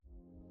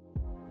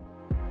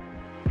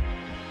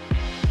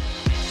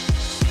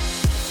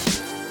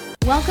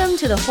Welcome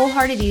to the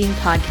Wholehearted Eating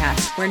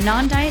Podcast, where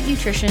non-diet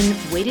nutrition,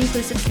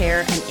 weight-inclusive care,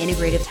 and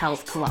integrative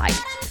health collide.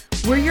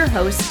 We're your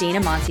hosts,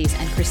 Dana Montes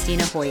and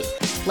Christina Hoyt,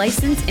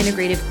 licensed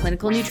integrative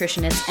clinical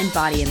nutritionists and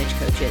body image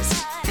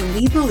coaches. And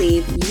we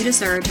believe you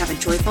deserve to have a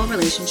joyful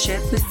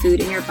relationship with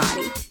food in your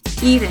body,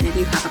 even if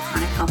you have a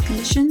chronic health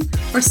condition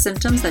or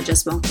symptoms that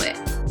just won't quit.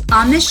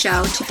 On this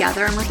show,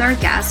 together and with our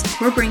guests,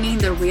 we're bringing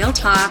the real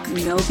talk,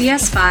 no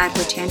BS vibe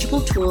with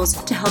tangible tools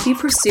to help you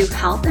pursue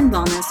health and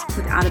wellness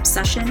without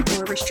obsession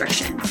or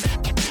restriction.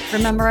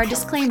 Remember our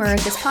disclaimer,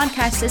 this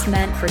podcast is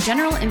meant for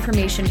general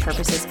information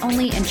purposes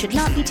only and should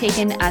not be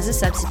taken as a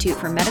substitute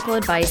for medical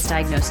advice,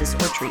 diagnosis,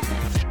 or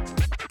treatment.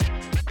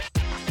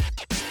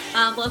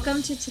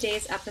 Welcome to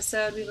today's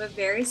episode. We have a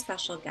very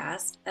special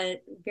guest, a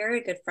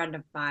very good friend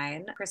of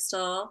mine.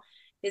 Crystal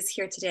is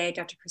here today,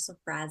 Dr. Crystal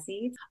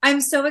Frazee.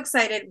 I'm so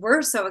excited.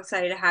 We're so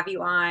excited to have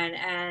you on,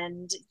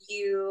 and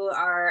you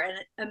are an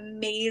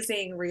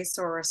amazing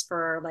resource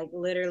for like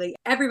literally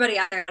everybody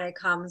out there when it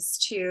comes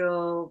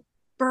to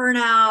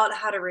burnout,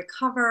 how to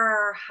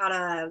recover,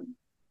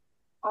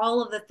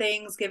 all of the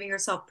things, giving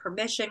yourself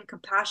permission,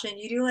 compassion.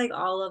 You do like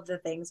all of the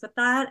things with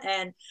that.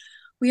 And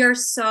we are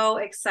so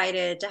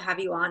excited to have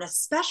you on,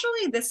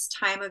 especially this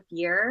time of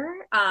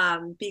year,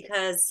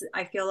 because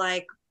I feel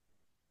like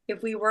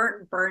if we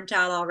weren't burnt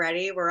out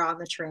already, we're on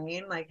the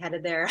train, like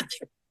headed there,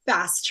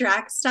 fast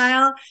track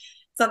style.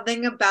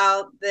 Something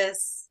about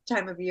this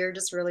time of year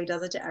just really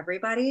does it to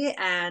everybody.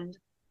 And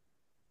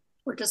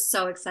we're just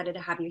so excited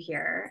to have you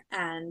here.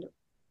 And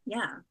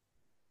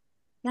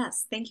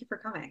yes, thank you for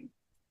coming.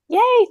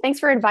 Yay, thanks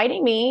for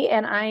inviting me.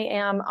 And I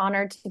am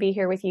honored to be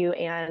here with you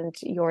and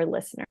your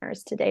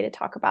listeners today to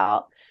talk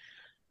about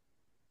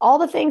all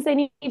the things they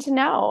need to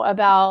know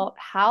about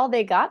how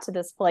they got to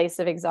this place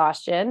of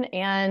exhaustion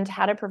and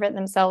how to prevent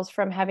themselves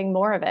from having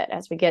more of it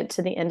as we get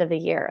to the end of the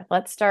year.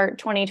 Let's start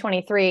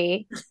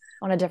 2023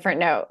 on a different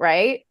note,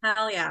 right?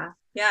 Hell yeah.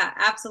 Yeah,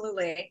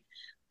 absolutely.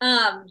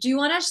 Do you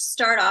want to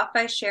start off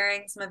by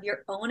sharing some of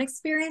your own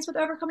experience with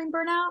overcoming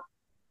burnout?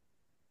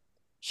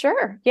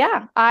 Sure.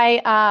 Yeah.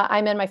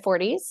 I'm in my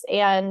 40s,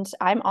 and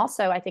I'm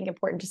also, I think,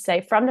 important to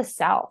say, from the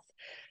South.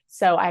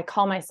 So I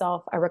call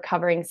myself a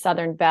recovering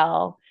Southern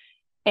belle.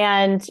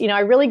 And, I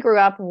really grew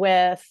up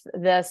with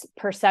this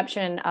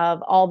perception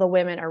of all the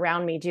women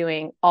around me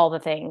doing all the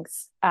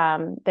things.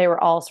 They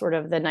were all sort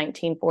of the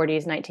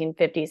 1940s,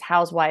 1950s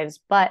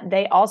housewives, but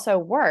they also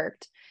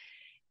worked.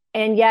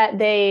 And yet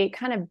they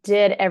kind of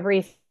did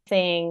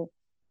everything.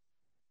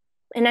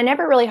 And I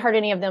never really heard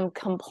any of them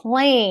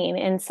complain.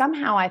 And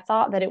somehow I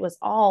thought that it was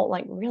all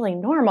like really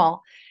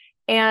normal.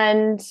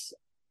 And,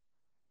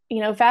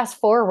 fast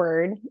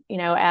forward,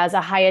 as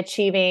a high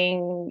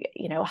achieving,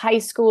 high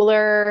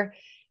schooler,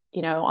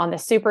 on the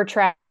super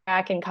track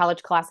in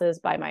college classes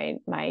by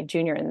my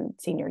junior and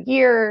senior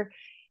year,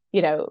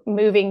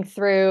 moving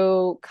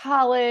through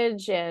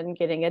college and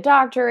getting a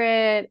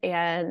doctorate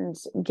and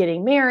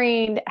getting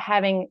married,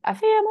 having a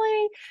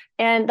family,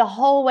 and the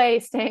whole way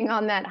staying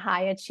on that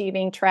high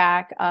achieving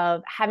track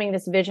of having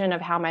this vision of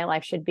how my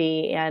life should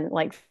be and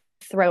like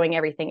throwing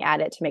everything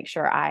at it to make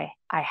sure I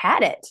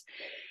had it.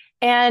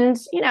 And,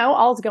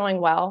 all's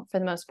going well for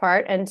the most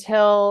part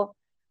until,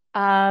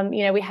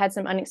 we had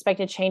some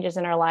unexpected changes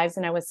in our lives,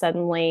 and I was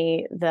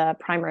suddenly the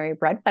primary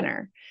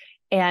breadwinner.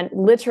 And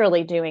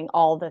literally doing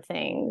all the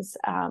things,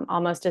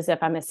 almost as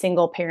if I'm a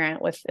single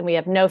parent and we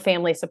have no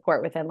family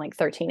support within like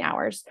 13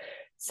 hours.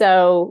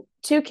 So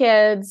 2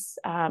 kids,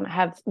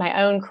 have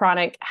my own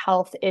chronic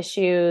health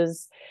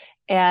issues.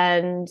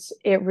 And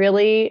it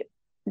really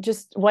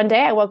just one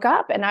day I woke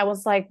up and I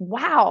was like,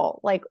 wow,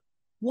 like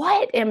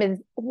why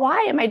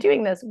am I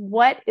doing this?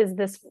 What is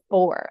this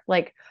for?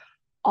 Like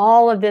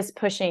all of this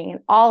pushing and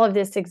all of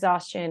this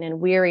exhaustion and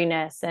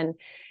weariness. And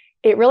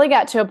it really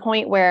got to a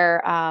point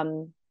where,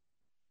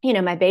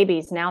 my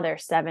babies, now they're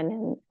 7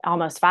 and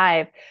almost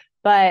 5,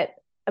 but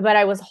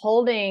I was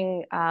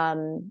holding,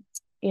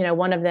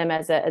 one of them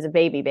as a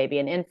baby,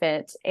 an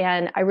infant.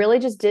 And I really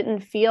just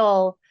didn't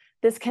feel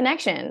this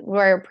connection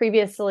where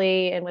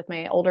previously, and with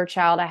my older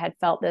child, I had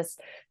felt this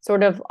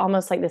sort of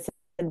almost like this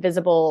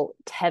invisible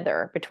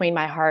tether between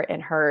my heart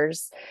and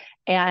hers.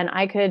 And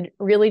I could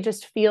really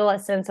just feel a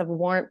sense of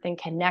warmth and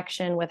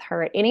connection with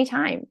her at any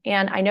time.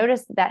 And I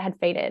noticed that had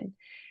faded.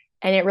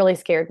 And it really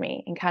scared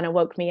me and kind of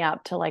woke me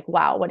up to like,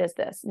 wow, what is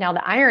this? Now,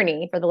 the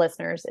irony for the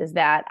listeners is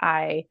that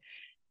I'm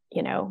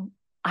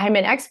an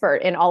expert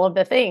in all of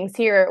the things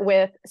here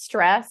with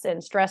stress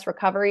and stress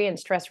recovery and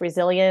stress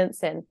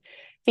resilience and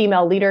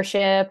female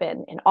leadership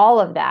and all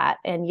of that.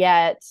 And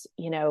yet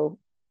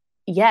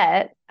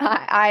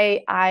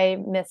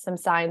I missed some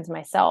signs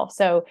myself.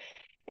 So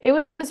it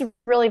was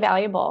really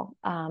valuable.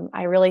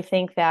 I really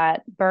think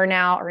that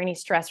burnout or any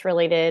stress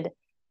related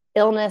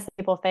illness that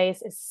people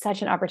face is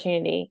such an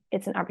opportunity.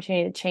 It's an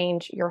opportunity to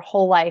change your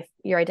whole life,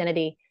 your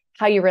identity,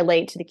 how you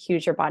relate to the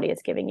cues your body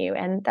is giving you.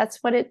 And that's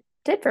what it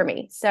did for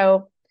me.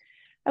 So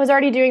I was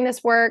already doing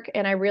this work,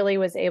 and I really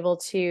was able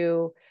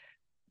to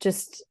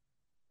just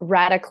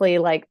radically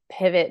like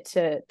pivot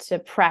to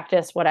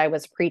practice what I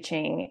was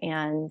preaching.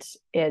 And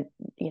it,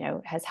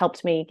 has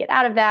helped me get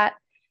out of that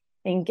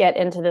and get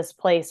into this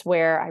place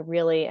where I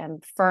really am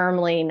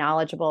firmly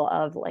knowledgeable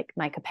of like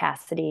my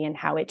capacity and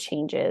how it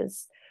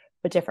changes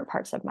with different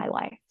parts of my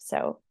life.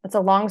 So it's a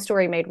long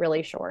story made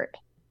really short.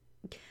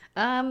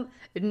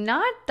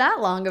 Not that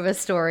long of a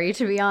story,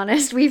 to be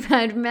honest. We've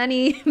had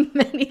many,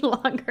 many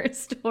longer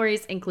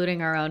stories,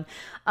 including our own,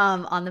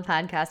 on the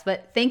podcast.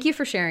 But thank you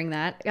for sharing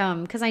that.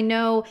 Because I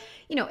know,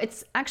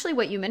 it's actually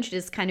what you mentioned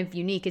is kind of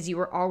unique, is you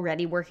were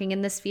already working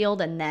in this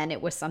field, and then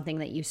it was something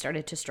that you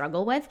started to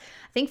struggle with.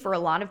 I think for a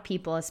lot of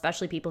people,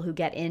 especially people who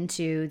get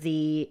into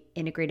the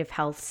integrative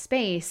health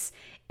space,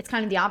 it's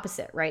kind of the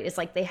opposite, right? It's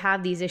like they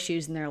have these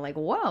issues and they're like,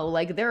 whoa,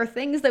 like there are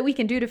things that we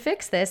can do to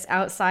fix this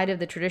outside of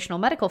the traditional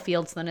medical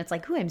field. So then it's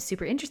like, ooh, I'm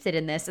super interested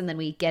in this. And then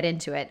we get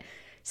into it,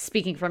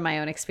 speaking from my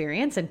own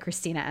experience and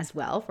Christina as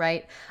well,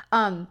 right?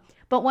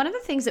 But one of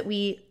the things that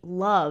we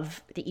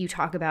love that you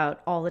talk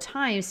about all the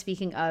time,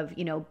 speaking of,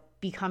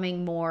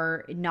 becoming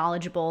more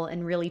knowledgeable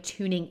and really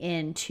tuning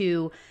in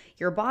to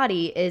your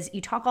body, is you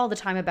talk all the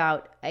time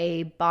about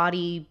a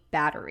body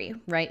battery,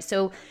 right?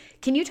 So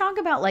can you talk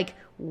about like,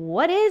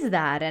 what is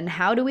that and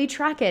how do we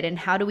track it and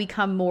how do we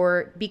become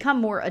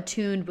more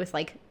attuned with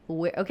like,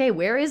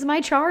 where is my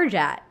charge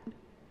at?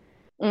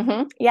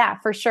 Mm-hmm. Yeah,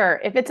 for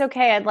sure. If it's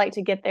okay, I'd like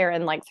to get there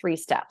in like 3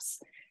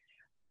 steps.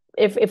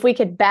 If we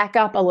could back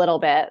up a little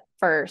bit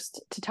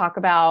first to talk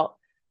about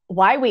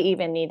why we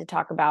even need to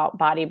talk about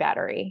body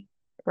battery,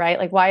 right?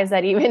 Like, why is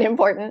that even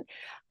important?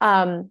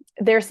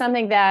 There's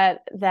something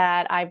that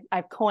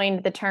I've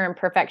coined the term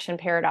perfection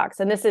paradox.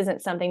 And this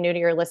isn't something new to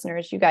your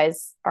listeners. You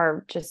guys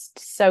are just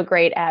so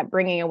great at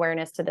bringing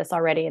awareness to this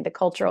already, and the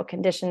cultural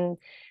conditioning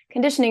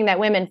that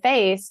women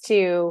face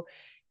to,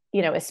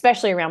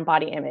 especially around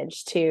body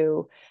image,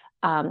 to,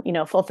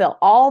 fulfill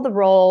all the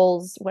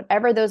roles,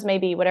 whatever those may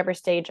be, whatever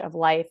stage of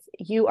life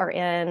you are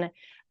in,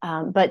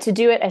 but to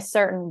do it a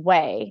certain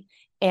way.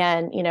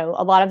 And,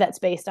 a lot of that's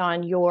based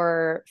on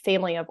your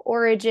family of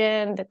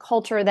origin, the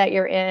culture that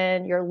you're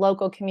in, your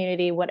local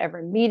community,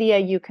 whatever media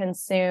you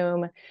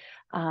consume.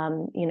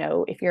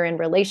 If you're in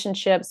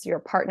relationships, your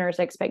partner's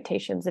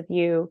expectations of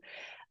you,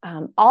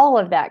 all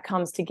of that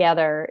comes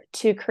together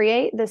to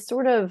create this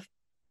sort of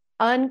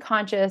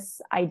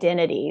unconscious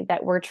identity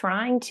that we're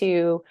trying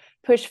to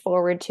push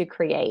forward to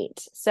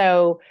create.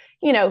 So,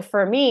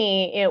 for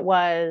me, it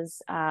was,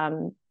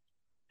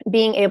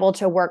 being able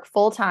to work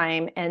full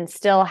time and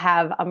still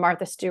have a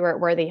Martha Stewart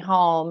worthy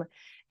home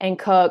and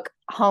cook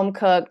home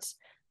cooked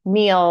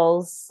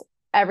meals.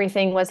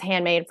 Everything was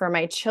handmade for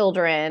my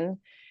children,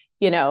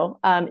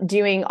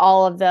 doing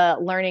all of the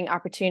learning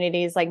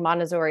opportunities like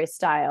Montessori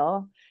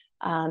style,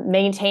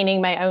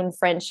 maintaining my own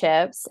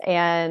friendships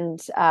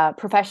and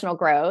professional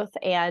growth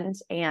and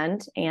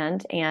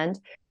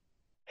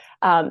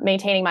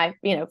maintaining my,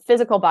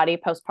 physical body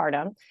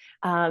postpartum,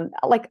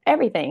 like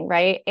everything.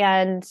 Right.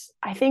 And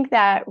I think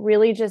that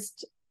really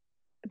just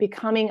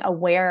becoming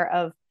aware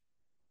of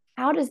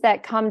how does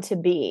that come to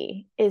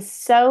be is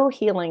so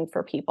healing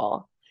for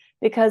people,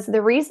 because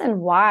the reason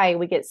why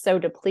we get so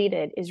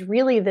depleted is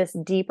really this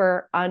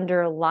deeper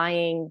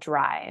underlying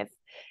drive.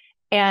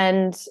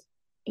 And,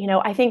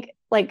 I think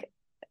like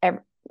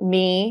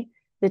me,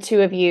 the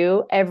two of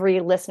you, every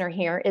listener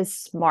here is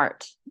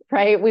smart,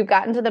 right? We've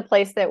gotten to the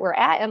place that we're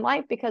at in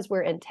life because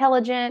we're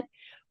intelligent,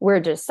 we're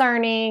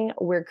discerning,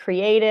 we're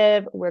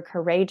creative, we're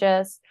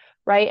courageous,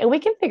 right? And we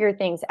can figure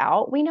things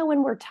out. We know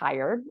when we're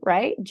tired,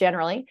 right?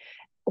 Generally.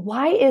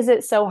 Why is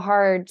it so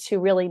hard to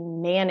really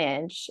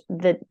manage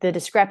the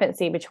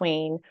discrepancy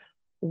between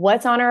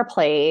what's on our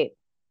plate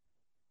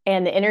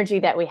and the energy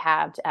that we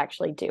have to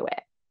actually do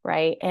it?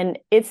 Right. And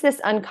it's this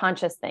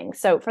unconscious thing.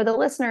 So for the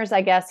listeners,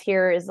 I guess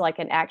here is like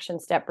an action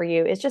step for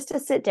you, is just to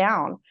sit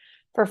down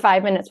for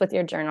 5 minutes with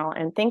your journal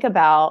and think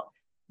about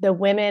the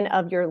women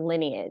of your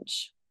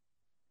lineage.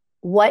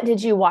 What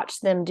did you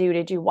watch them do?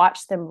 Did you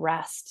watch them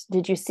rest?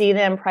 Did you see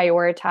them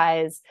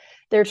prioritize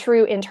their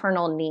true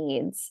internal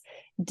needs?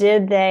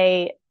 Did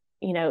they,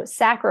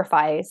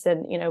 sacrifice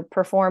and,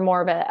 perform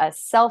more of a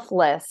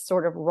selfless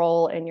sort of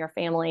role in your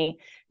family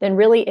than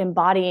really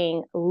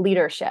embodying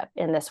leadership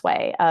in this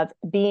way of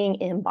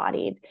being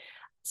embodied?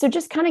 So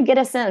just kind of get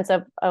a sense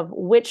of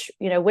which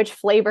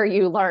flavor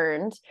you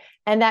learned.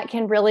 And that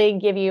can really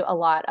give you a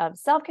lot of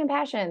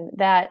self-compassion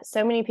that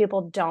so many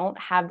people don't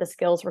have the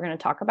skills we're going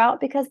to talk about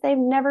because they've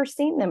never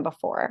seen them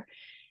before.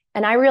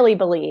 And I really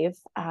believe,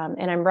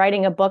 and I'm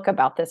writing a book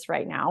about this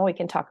right now, we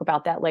can talk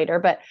about that later,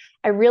 but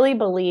I really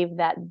believe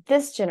that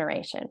this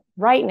generation,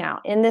 right now,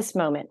 in this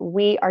moment,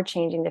 we are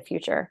changing the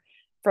future.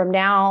 From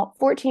now,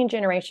 14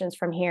 generations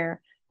from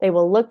here, they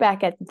will look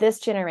back at this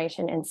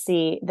generation and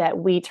see that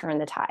we turn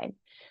the tide.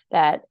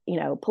 That,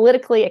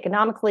 politically,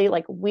 economically,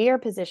 like we are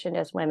positioned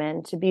as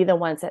women to be the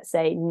ones that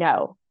say,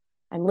 no,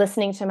 I'm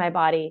listening to my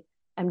body,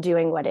 I'm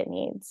doing what it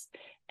needs.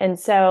 And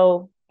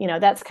so,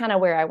 that's kind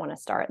of where I want to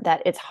start,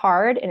 that it's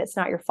hard and it's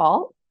not your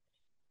fault.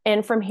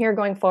 And from here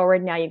going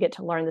forward, now you get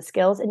to learn the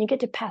skills and you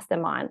get to pass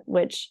them on,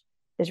 which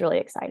is really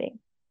exciting.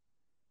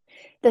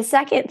 The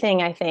second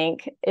thing I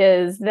think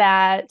is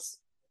that,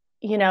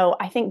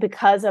 I think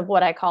because of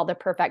what I call the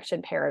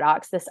perfection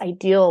paradox, this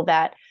ideal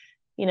that,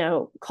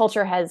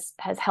 culture has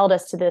held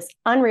us to this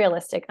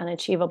unrealistic,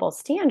 unachievable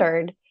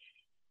standard,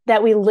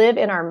 that we live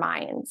in our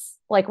minds.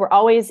 Like we're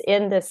always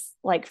in this,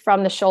 like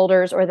from the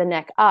shoulders or the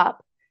neck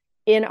up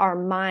in our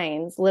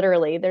minds,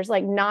 literally. There's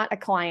like not a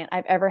client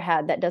I've ever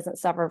had that doesn't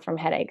suffer from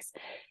headaches,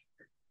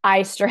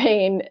 eye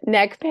strain,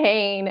 neck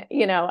pain,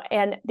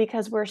 and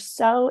because we're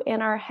so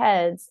in our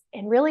heads,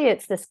 and really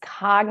it's this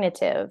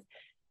cognitive,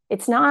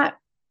 it's not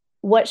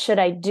what should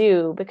I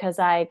do, because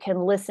I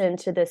can listen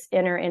to this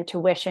inner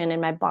intuition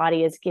and my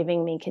body is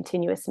giving me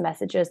continuous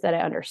messages that I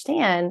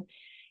understand.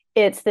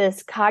 It's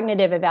this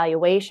cognitive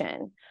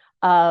evaluation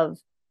of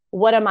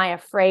what am I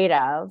afraid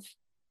of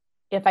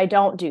if I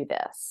don't do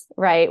this,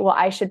 right? Well,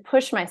 I should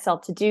push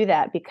myself to do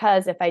that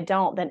because if I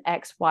don't, then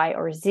X, Y,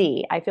 or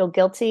Z. I feel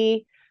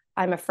guilty.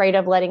 I'm afraid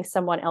of letting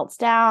someone else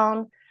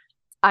down.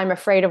 I'm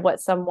afraid of what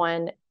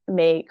someone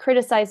may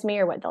criticize me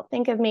or what they'll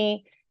think of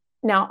me.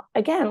 Now,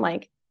 again,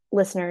 like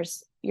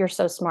listeners, you're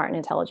so smart and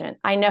intelligent.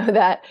 I know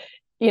that,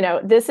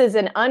 this is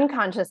an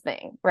unconscious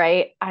thing,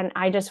 right? And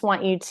I just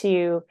want you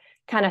to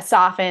kind of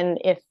soften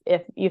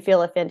if you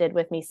feel offended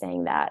with me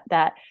saying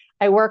that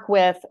I work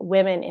with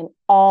women in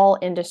all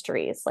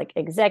industries, like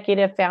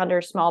executive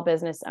founders, small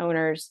business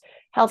owners,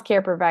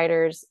 healthcare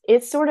providers.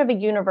 It's sort of a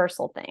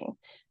universal thing.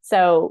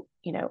 So,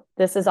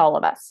 this is all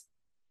of us.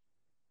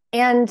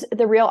 And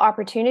the real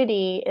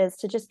opportunity is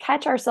to just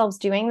catch ourselves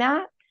doing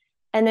that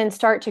and then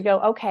start to go,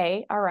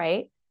 okay, all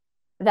right,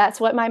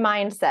 that's what my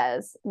mind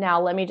says. Now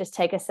let me just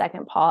take a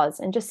second pause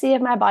and just see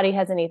if my body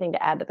has anything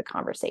to add to the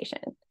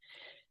conversation.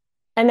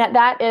 And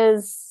that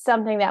is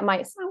something that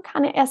might sound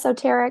kind of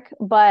esoteric,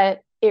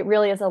 but it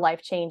really is a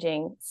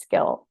life-changing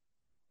skill.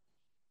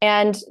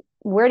 And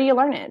where do you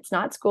learn it? It's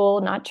not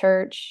school, not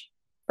church.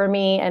 For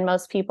me and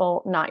most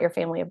people, not your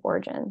family of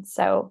origin.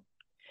 So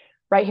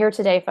right here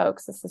today,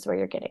 folks, this is where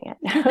you're getting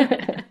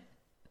it.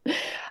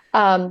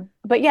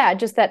 But yeah,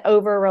 just that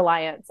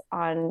over-reliance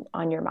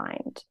on your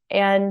mind.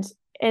 And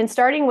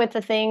starting with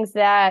the things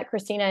that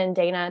Christina and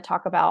Dana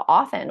talk about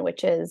often,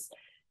 which is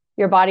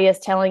your body is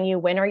telling you,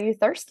 when are you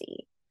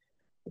thirsty?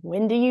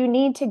 When do you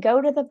need to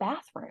go to the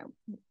bathroom?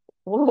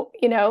 Well,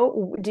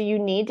 do you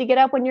need to get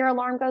up when your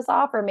alarm goes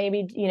off? Or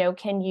maybe,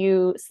 can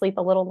you sleep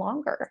a little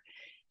longer?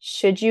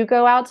 Should you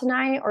go out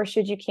tonight or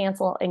should you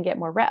cancel and get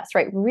more rest,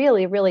 right?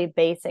 Really, really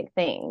basic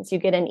things. You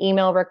get an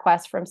email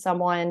request from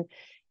someone.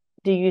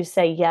 Do you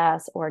say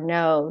yes or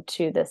no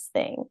to this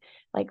thing?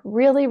 Like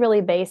really, really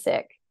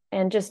basic.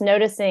 And just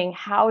noticing,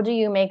 how do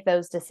you make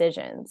those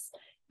decisions?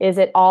 Is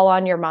it all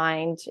on your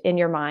mind, in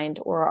your mind,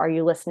 or are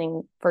you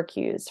listening for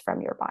cues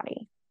from your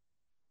body?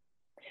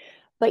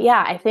 But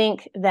yeah, I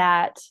think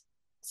that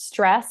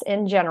stress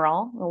in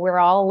general, we're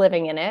all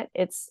living in it.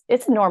 It's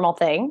a normal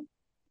thing.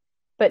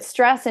 But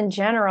stress in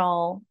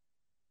general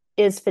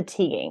is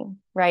fatiguing,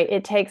 right?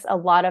 It takes a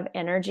lot of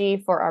energy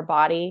for our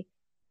body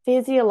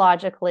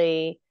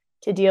physiologically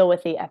to deal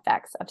with the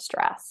effects of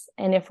stress.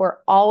 And if we're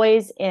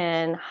always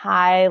in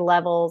high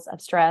levels of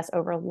stress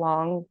over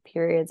long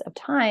periods of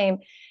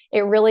time,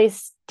 it really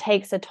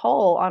takes a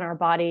toll on our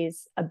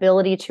body's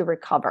ability to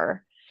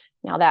recover.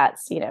 Now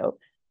that's,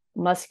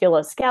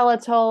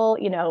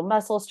 musculoskeletal,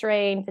 muscle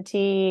strain,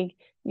 fatigue,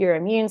 your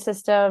immune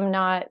system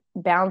not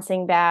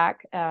bouncing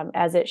back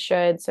as it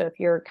should. So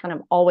if you're kind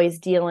of always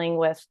dealing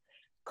with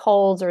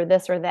colds or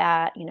this or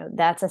that,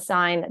 that's a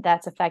sign that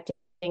that's affecting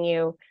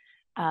you.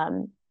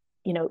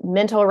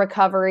 Mental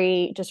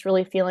recovery, just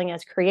really feeling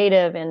as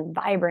creative and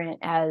vibrant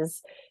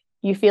as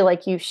you feel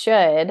like you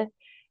should.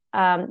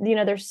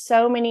 There's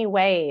so many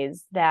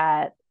ways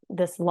that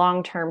this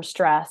long-term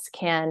stress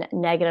can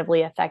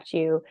negatively affect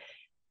you.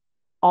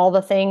 All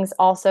the things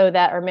also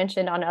that are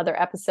mentioned on other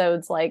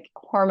episodes, like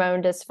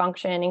hormone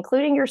dysfunction,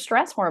 including your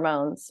stress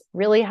hormones,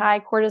 really high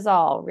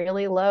cortisol,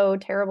 really low,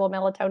 terrible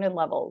melatonin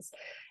levels.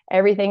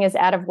 Everything is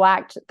out of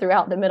whack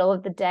throughout the middle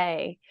of the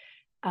day.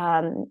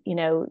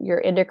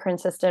 Your endocrine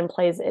system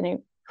plays a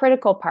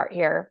critical part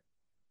here.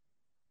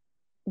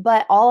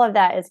 But all of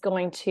that is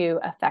going to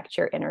affect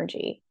your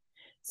energy.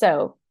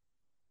 So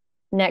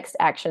next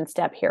action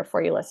step here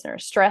for you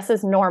listeners. Stress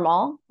is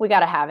normal. We got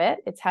to have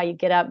it. It's how you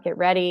get up, get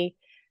ready,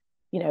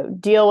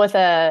 deal with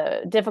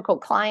a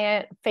difficult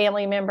client,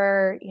 family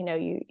member,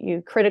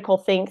 you critical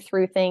think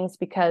through things,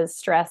 because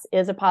stress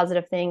is a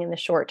positive thing in the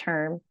short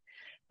term.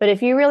 But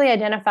if you really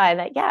identify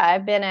that, yeah,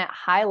 I've been at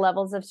high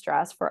levels of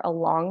stress for a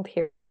long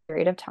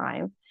period of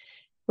time,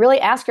 really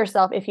ask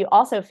yourself if you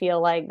also feel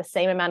like the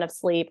same amount of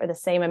sleep or the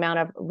same amount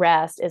of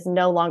rest is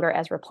no longer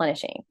as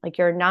replenishing. Like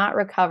you're not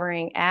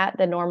recovering at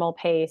the normal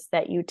pace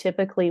that you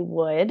typically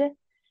would.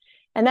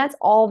 And that's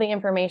all the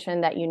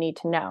information that you need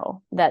to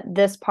know, that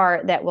this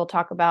part that we'll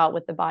talk about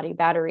with the body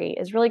battery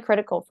is really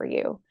critical for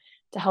you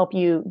to help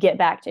you get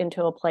back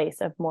into a place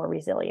of more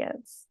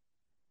resilience.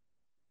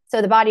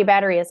 So the body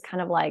battery is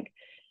kind of like,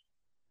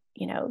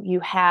 you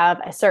have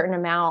a certain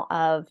amount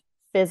of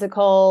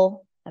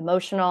physical,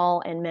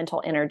 emotional, and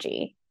mental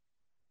energy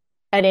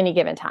at any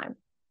given time.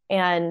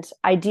 And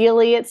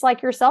ideally, it's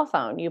like your cell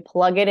phone. You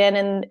plug it in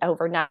and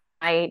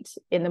overnight,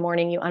 in the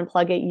morning, you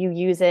unplug it, you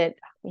use it,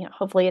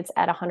 hopefully it's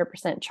at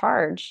 100%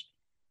 charge.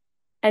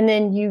 And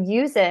then you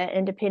use it,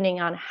 and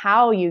depending on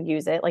how you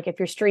use it, like if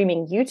you're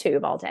streaming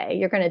YouTube all day,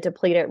 you're going to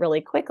deplete it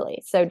really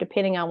quickly. So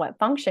depending on what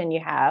function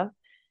you have,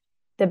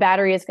 the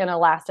battery is going to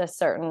last a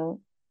certain,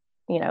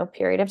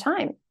 period of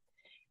time.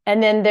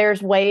 And then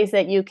there's ways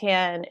that you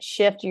can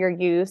shift your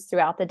use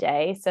throughout the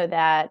day so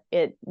that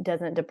it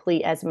doesn't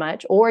deplete as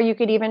much, or you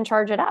could even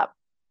charge it up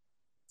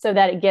so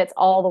that it gets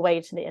all the way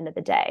to the end of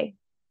the day.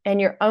 And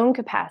your own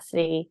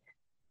capacity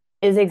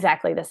is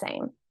exactly the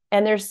same.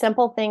 And there's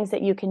simple things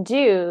that you can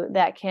do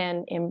that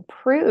can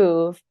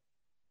improve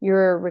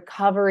your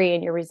recovery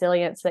and your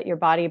resilience so that your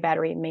body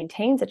battery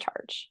maintains a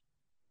charge.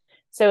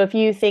 So if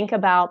you think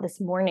about this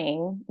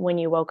morning when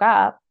you woke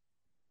up,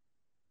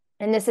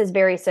 and this is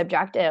very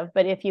subjective,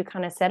 but if you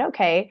kind of said,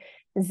 okay,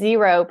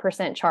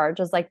 0% charge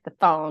is like the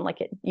phone,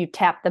 like you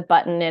tap the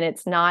button and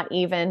it's not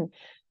even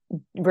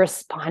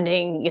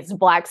responding, it's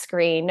black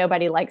screen,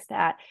 nobody likes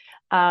that.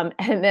 And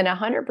then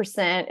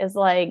 100% is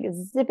like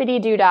zippity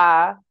doo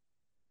dah,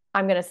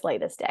 I'm going to slay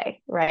this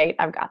day, right?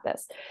 I've got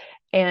this.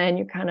 And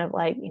you're kind of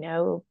like,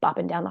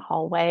 bopping down the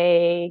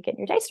hallway, getting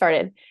your day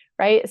started,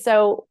 right?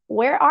 So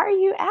where are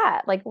you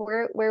at? Like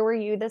where were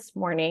you this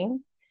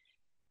morning?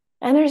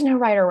 And there's no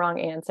right or wrong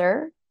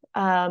answer.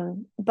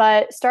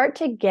 But start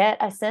to get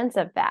a sense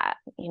of that,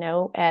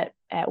 at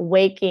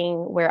waking,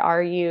 where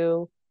are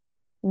you?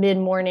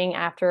 Mid-morning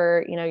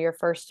after, your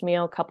first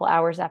meal, a couple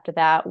hours after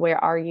that,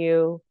 where are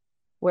you?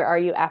 Where are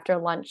you after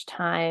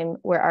lunchtime?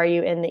 Where are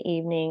you in the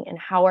evening? And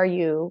how are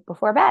you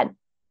before bed?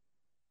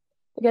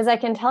 Because I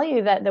can tell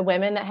you that the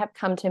women that have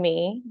come to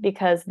me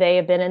because they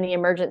have been in the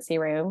emergency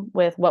room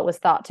with what was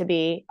thought to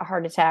be a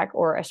heart attack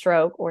or a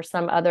stroke or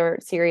some other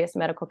serious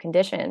medical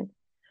condition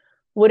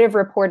would have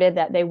reported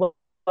that they woke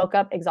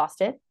up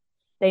exhausted.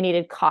 They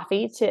needed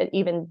coffee to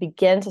even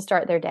begin to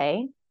start their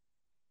day.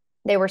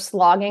 They were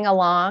slogging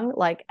along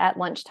like at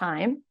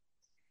lunchtime,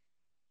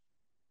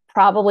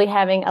 probably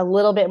having a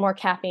little bit more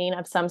caffeine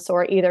of some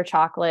sort, either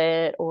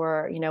chocolate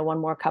or, one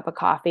more cup of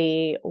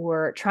coffee,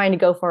 or trying to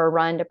go for a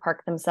run to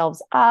perk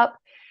themselves up.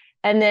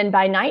 And then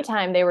by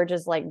nighttime, they were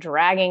just like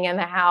dragging in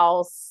the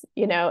house,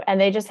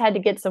 and they just had to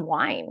get some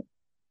wine.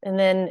 And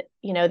then,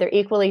 they're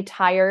equally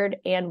tired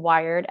and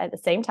wired at the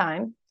same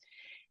time.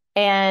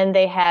 And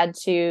they had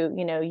to,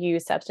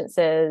 use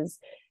substances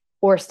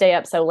or stay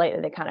up so late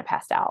that they kind of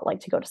passed out,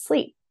 like to go to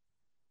sleep,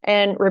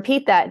 and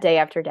repeat that day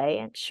after day.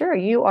 And sure,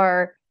 you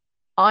are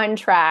on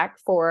track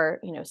for,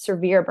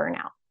 severe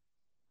burnout.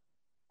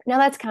 Now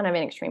that's kind of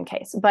an extreme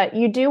case, but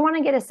you do want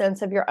to get a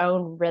sense of your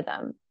own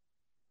rhythm.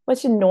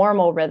 What's a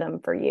normal rhythm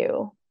for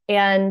you?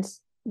 And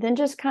then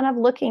just kind of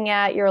looking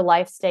at your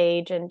life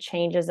stage and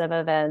changes of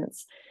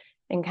events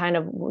and kind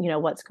of,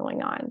 what's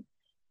going on.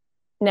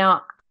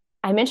 Now,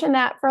 I mentioned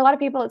that for a lot of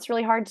people, it's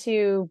really hard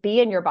to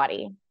be in your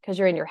body because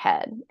you're in your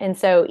head. And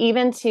so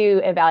even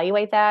to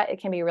evaluate that,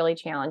 it can be really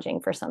challenging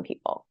for some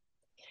people.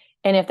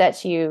 And if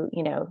that's you,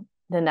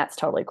 then that's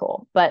totally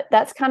cool. But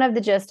that's kind of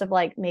the gist of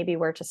like maybe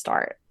where to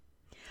start.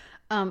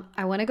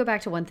 I want to go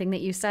back to one thing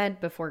that you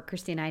said before,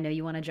 Christina. I know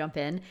you want to jump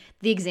in.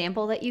 The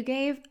example that you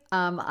gave,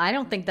 I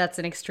don't think that's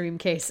an extreme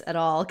case at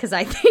all, because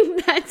I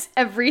think that's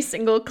every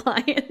single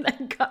client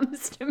that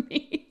comes to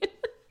me.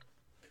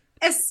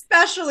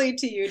 Especially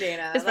to you,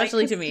 Dana.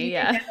 Especially to me,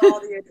 yeah.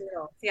 All the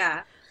adrenals.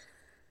 Yeah.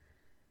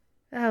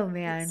 Oh,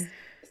 man.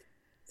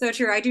 So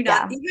true. I do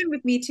not, even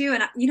with me too.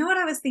 And you know what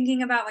I was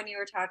thinking about when you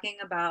were talking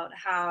about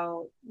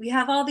how we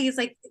have all these,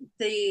 like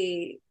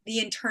the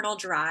internal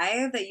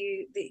drive that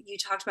you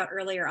talked about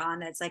earlier on,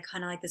 that's like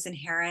kind of like this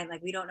inherent,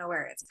 like we don't know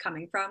where it's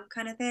coming from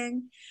kind of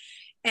thing.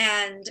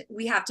 And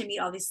we have to meet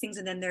all these things.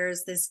 And then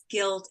there's this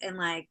guilt and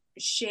like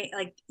shame,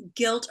 like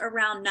guilt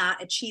around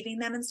not achieving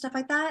them and stuff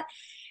like that.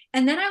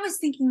 And then I was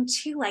thinking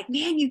too, like,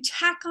 man, you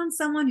tack on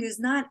someone who's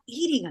not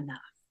eating enough.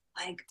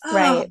 Like, oh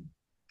right.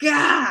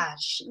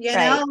 gosh,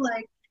 know,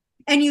 like,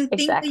 and you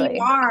think that you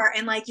are,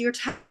 and like you're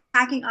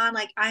tacking on,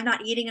 like, I'm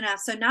not eating enough.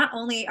 So not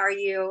only are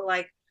you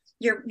like,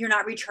 you're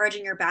not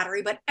recharging your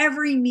battery, but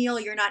every meal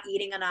you're not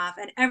eating enough,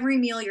 and every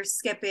meal you're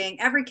skipping,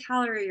 every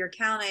calorie you're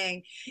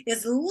counting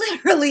is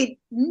literally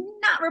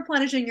not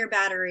replenishing your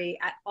battery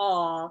at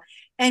all.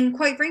 And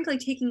quite frankly,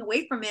 taking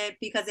away from it,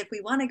 because if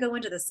we want to go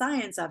into the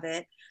science of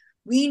it,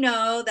 we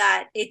know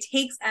that it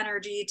takes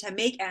energy to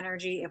make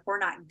energy if we're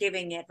not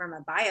giving it from a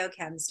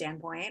biochem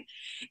standpoint.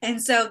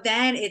 And so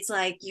then it's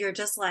like, you're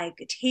just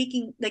like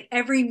taking, like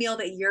every meal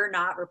that you're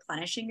not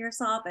replenishing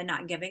yourself and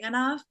not giving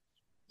enough,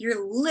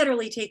 you're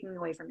literally taking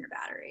away from your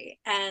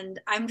battery. And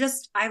I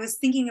was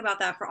thinking about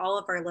that for all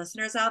of our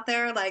listeners out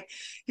there. Like,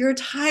 you're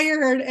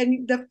tired,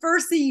 and the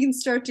first thing you can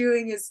start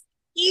doing is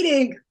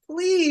eating.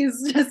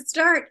 Please just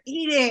start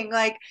eating.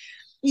 Like,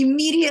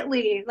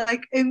 immediately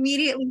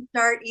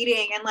start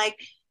eating, and like,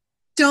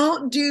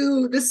 don't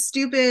do the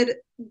stupid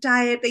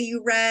diet that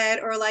you read,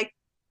 or like,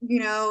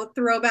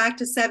 throw back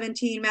to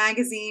 17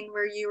 magazine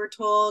where you were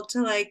told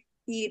to like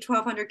eat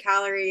 1,200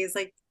 calories.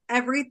 Like,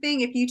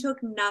 everything, if you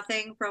took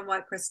nothing from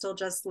what Crystal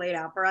just laid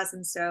out for us,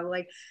 and so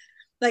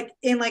like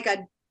in like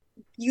a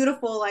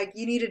beautiful, like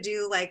you need to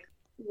do like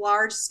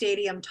large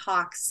stadium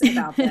talks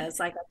about this,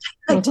 like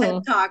a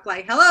TED talk,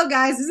 like, hello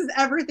guys, this is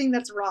everything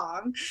that's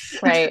wrong.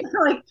 Right.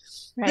 Like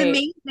the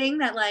main thing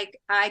that like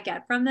I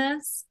get from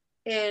this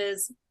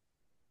is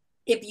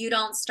if you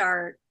don't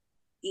start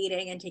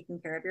eating and taking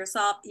care of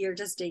yourself, you're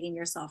just digging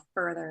yourself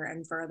further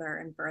and further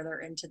and further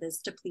into this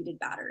depleted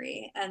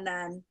battery. And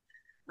then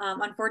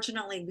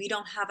unfortunately we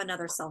don't have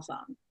another cell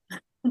phone.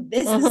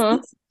 This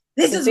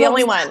is the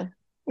only one.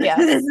 Yeah.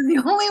 This is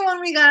the only one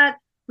we got.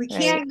 We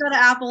can't go to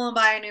Apple and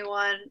buy a new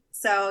one.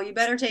 So you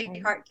better take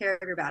care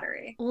of your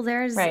battery. Well,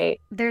 there's a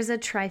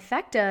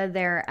trifecta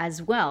there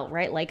as well,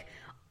 right? Like,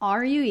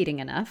 are you eating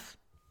enough?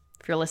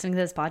 If you're listening to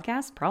this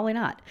podcast, probably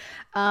not.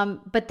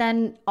 But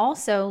then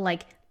also,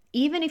 like,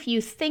 even if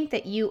you think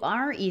that you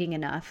are eating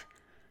enough,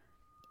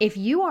 if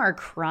you are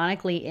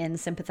chronically in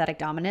sympathetic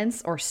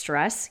dominance or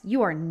stress,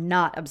 you are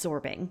not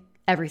absorbing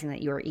everything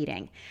that you are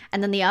eating.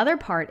 And then the other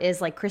part is,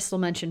 like Crystal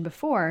mentioned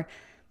before,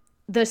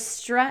 the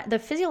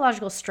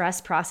physiological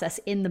stress process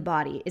in the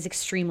body is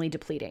extremely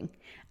depleting.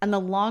 And the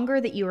longer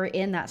that you are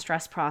in that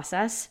stress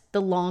process,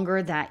 the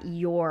longer that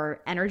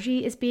your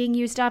energy is being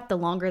used up, the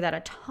longer that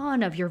a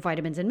ton of your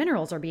vitamins and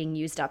minerals are being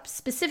used up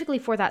specifically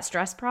for that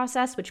stress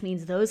process, which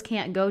means those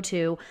can't go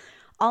to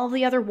all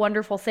the other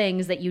wonderful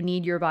things that you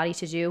need your body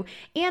to do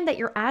and that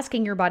you're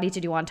asking your body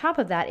to do on top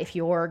of that if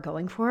you're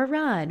going for a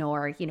run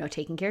or, you know,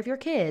 taking care of your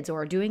kids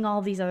or doing all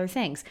of these other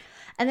things.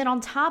 And then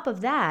on top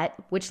of that,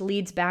 which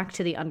leads back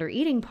to the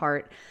undereating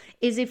part,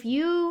 is if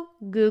you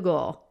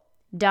Google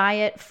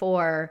diet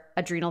for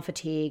adrenal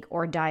fatigue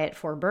or diet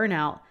for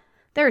burnout,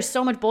 there's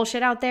so much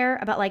bullshit out there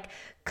about like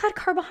cut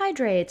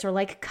carbohydrates or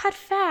like cut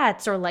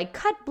fats or like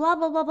cut blah,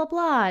 blah, blah, blah,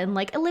 blah, and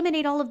like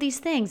eliminate all of these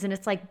things. And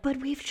it's like, but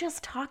we've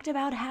just talked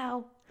about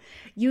how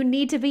you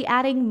need to be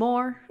adding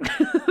more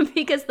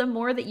because the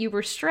more that you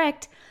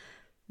restrict,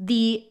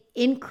 the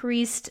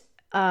increased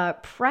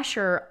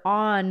pressure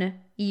on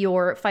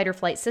your fight or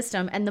flight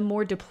system and the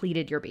more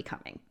depleted you're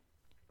becoming.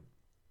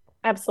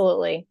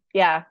 Absolutely.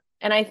 Yeah.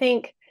 And I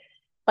think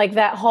like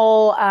that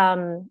whole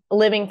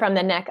living from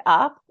the neck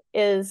up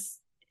is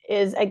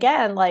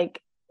again,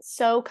 like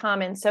so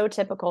common, so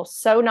typical,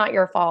 so not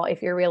your fault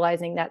if you're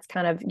realizing that's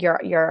kind of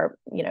your,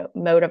 you know,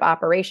 mode of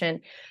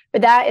operation,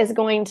 but that is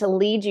going to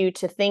lead you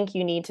to think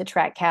you need to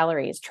track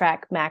calories,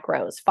 track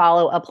macros,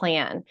 follow a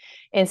plan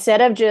instead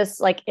of just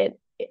like it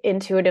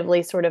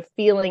intuitively sort of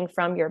feeling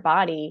from your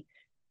body.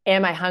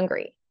 Am I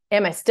hungry?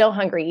 Am I still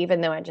hungry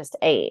even though I just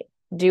ate?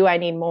 Do I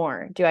need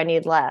more? Do I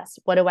need less?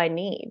 What do I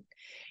need?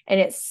 And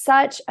it's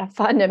such a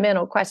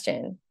fundamental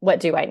question.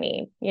 What do I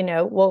need? You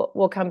know,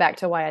 we'll come back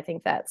to why I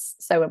think that's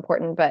so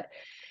important. But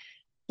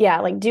yeah,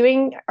 like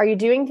are you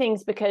doing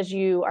things because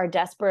you are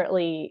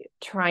desperately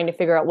trying to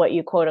figure out what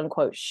you quote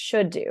unquote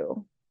should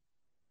do?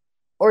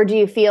 Or do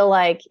you feel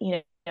like,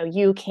 you know,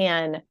 you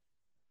can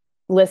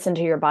listen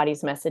to your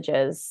body's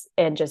messages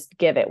and just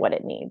give it what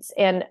it needs?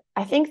 And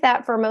I think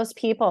that for most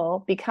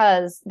people,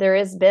 because there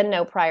has been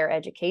no prior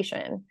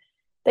education,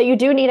 that you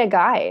do need a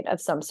guide of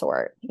some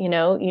sort. You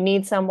know, you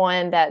need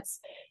someone that's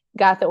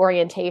got the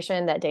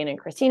orientation that Dana and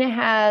Christina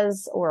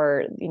has,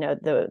 or, you know,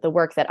 the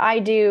work that I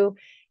do.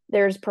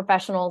 There's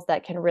professionals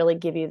that can really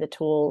give you the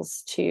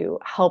tools to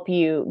help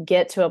you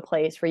get to a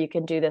place where you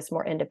can do this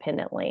more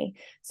independently.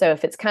 So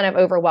if it's kind of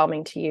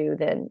overwhelming to you,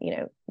 then, you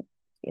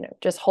know,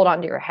 just hold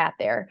on to your hat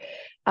there.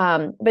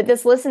 But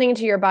this listening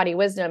to your body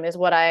wisdom is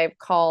what I've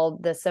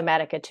called the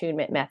somatic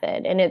attunement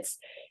method. And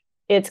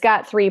it's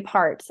got 3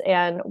 parts.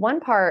 And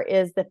one part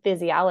is the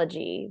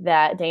physiology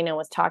that Dana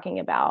was talking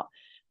about.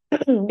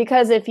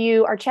 Because if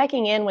you are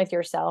checking in with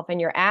yourself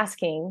and you're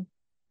asking,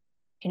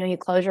 you know, you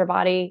close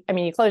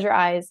your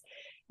eyes,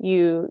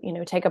 you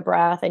take a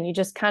breath and you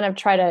just kind of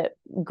try to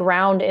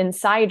ground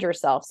inside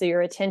yourself. So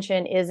your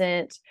attention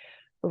isn't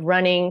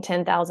running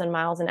 10,000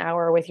 miles an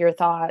hour with your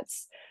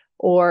thoughts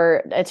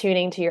or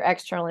attuning to your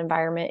external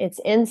environment. It's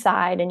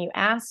inside, and you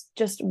ask,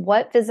 just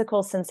what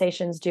physical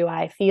sensations do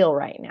I feel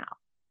right now?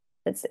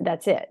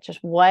 That's it. Just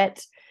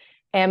what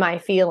am I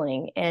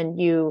feeling? And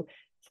you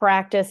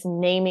practice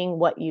naming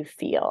what you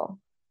feel.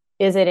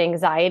 Is it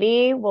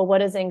anxiety? Well, what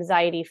does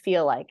anxiety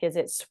feel like? Is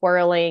it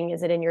swirling?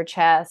 Is it in your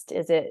chest?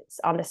 Is it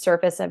on the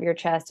surface of your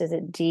chest? Is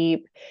it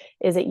deep?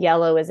 Is it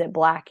yellow? Is it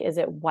black? Is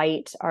it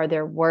white? Are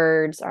there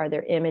words? Are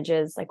there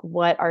images? Like,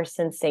 what are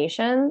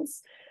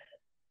sensations?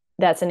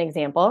 That's an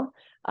example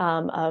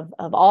of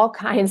all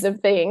kinds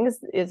of things.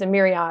 Is a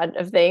myriad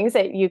of things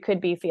that you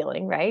could be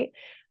feeling, right?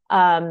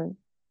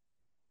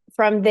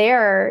 From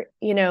there,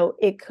 you know,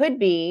 it could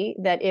be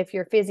that if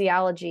your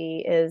physiology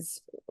is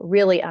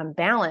really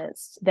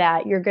unbalanced,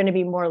 that you're going to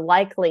be more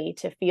likely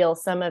to feel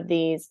some of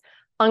these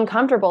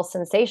uncomfortable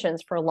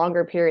sensations for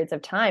longer periods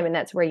of time. And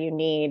that's where you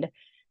need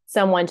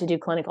someone to do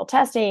clinical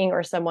testing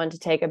or someone to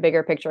take a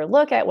bigger picture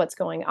look at what's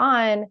going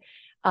on.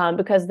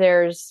 Because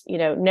there's, you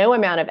know, no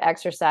amount of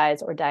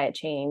exercise or diet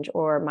change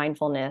or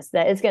mindfulness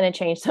that is going to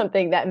change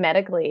something that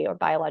medically or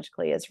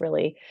biologically is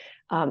really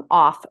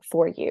off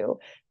for you.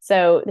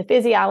 So the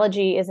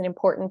physiology is an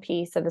important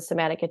piece of the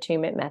somatic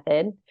attunement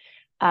method.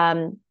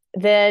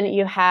 Then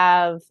you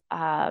have,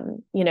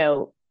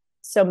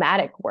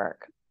 somatic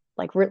work,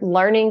 like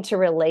learning to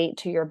relate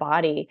to your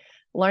body,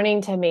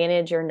 learning to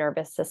manage your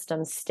nervous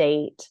system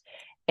state.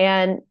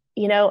 And,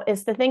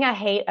 it's the thing I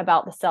hate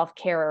about the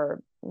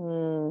self-care.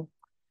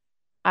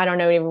 I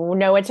don't even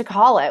know what to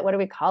call it. What do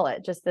we call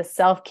it? Just the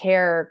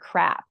self-care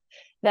crap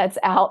that's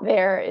out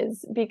there,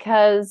 is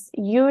because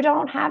you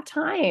don't have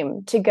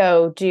time to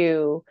go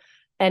do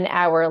an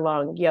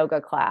hour-long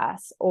yoga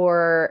class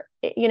or,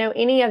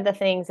 any of the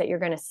things that you're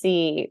going to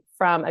see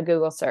from a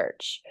Google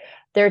search.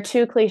 They're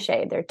too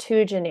cliched. They're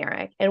too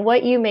generic. And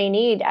what you may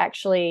need,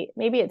 actually,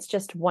 maybe it's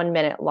just 1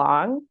 minute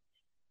long,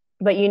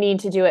 but you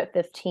need to do it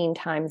 15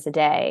 times a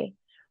day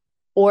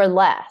or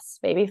less,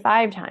 maybe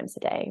 5 times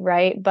a day,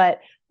 right? But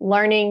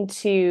learning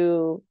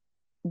to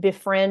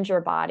befriend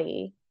your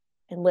body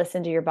and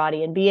listen to your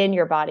body and be in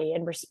your body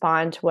and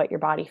respond to what your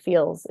body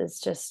feels is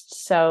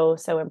just so,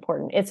 so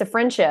important. It's a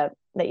friendship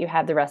that you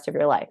have the rest of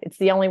your life. It's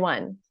the only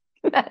one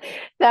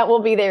that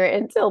will be there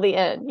until the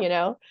end,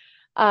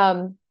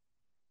 and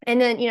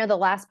then, the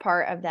last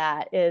part of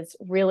that is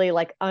really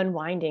like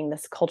unwinding the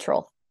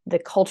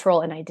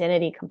cultural and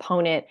identity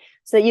component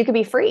so that you can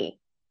be free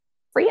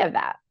of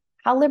that.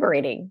 How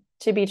liberating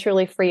to be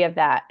truly free of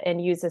that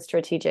and use a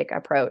strategic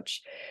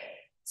approach.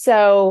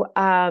 So,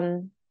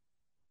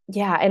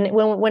 yeah. And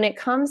when it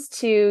comes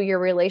to your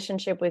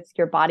relationship with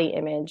your body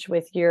image,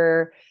 with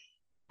your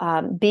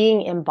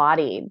being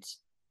embodied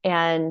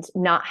and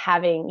not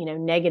having,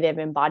 negative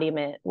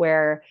embodiment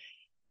where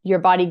your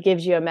body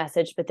gives you a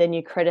message, but then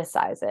you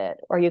criticize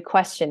it or you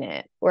question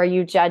it or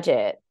you judge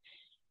it.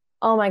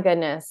 Oh my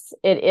goodness.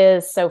 It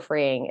is so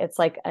freeing. It's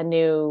like a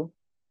new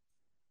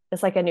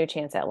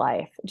chance at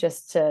life,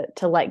 just to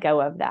let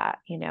go of that,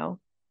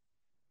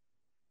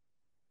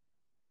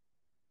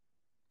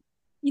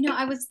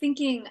 I was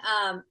thinking,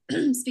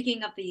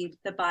 speaking of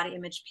the body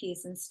image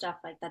piece and stuff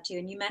like that too,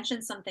 and you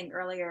mentioned something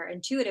earlier,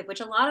 intuitive, which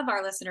a lot of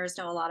our listeners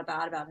know a lot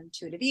about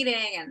intuitive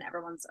eating, and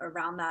everyone's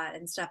around that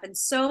and stuff. And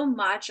so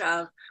much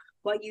of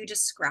what you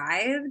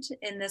described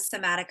in this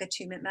somatic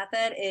attunement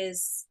method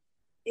is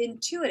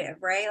intuitive,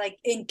 right? Like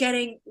in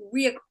getting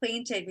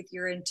reacquainted with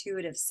your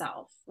intuitive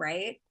self,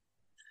 right?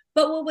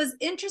 But what was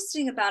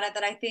interesting about it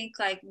that I think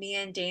like me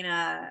and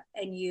Dana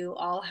and you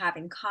all have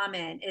in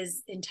common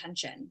is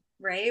intention,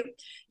 right?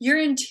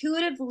 You're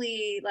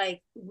intuitively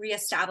like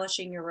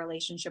reestablishing your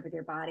relationship with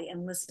your body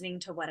and listening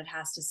to what it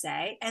has to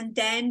say. And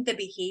then the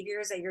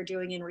behaviors that you're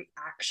doing in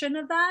reaction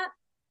of that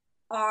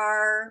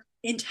are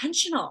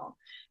intentional.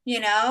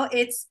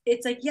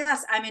 It's like,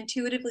 yes, I'm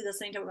intuitively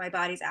listening to what my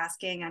body's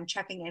asking. I'm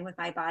checking in with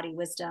my body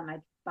wisdom, my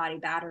body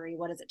battery.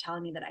 What is it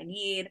telling me that I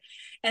need?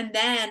 And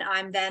then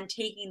I'm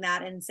taking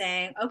that and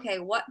saying, okay,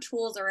 what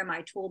tools are in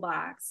my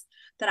toolbox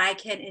that I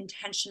can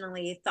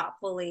intentionally,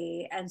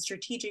 thoughtfully, and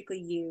strategically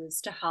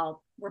use to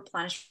help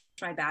replenish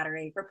my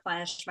battery,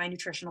 replenish my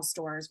nutritional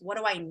stores? What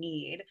do I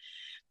need?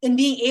 And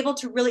being able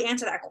to really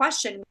answer that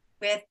question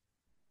with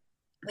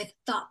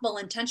thoughtful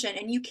intention.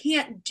 And you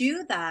can't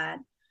do that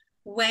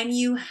when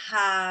you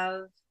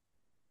have,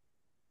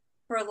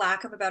 for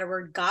lack of a better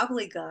word,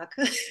 gobbledygook,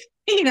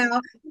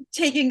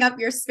 taking up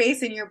your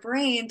space in your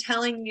brain,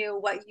 telling you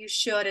what you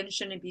should and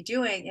shouldn't be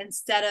doing,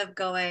 instead of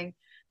going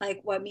like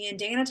what me and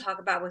Dana talk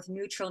about with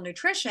neutral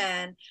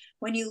nutrition.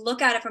 When you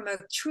look at it from a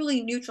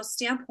truly neutral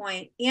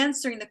standpoint,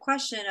 answering the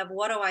question of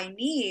what do I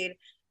need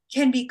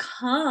can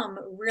become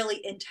really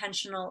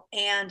intentional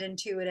and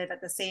intuitive at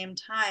the same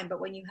time.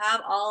 But when you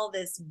have all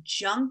this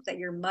junk that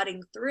you're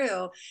mudding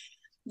through,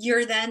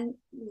 you're then,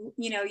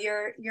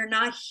 you're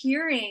not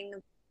hearing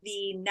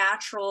the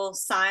natural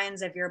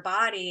signs of your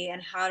body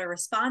and how to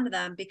respond to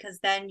them, because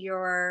then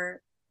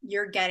you're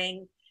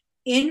getting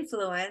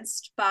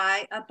influenced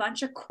by a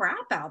bunch of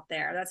crap out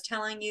there that's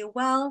telling you,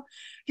 well,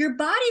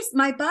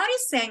 my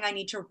body's saying I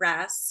need to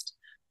rest,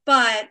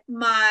 but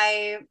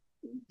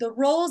the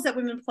roles that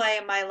women play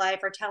in my life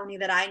are telling me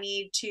that I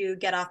need to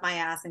get off my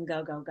ass and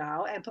go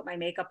and put my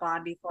makeup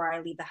on before I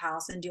leave the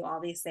house and do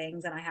all these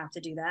things. And I have to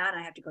do that. And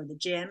I have to go to the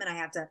gym and I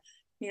have to,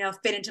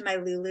 fit into my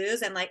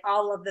Lulus and like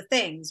all of the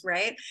things.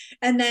 Right.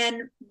 And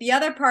then the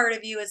other part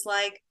of you is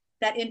like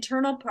that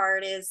internal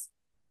part is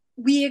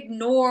we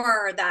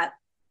ignore that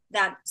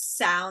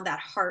sound, that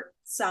heart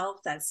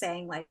self that's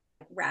saying like,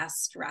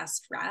 rest.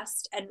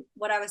 And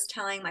what I was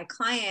telling my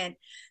client,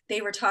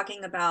 they were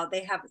talking about,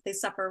 they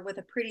suffer with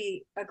a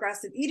pretty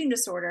aggressive eating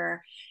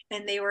disorder.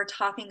 And they were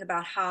talking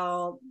about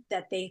how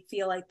that they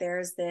feel like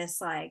there's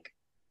this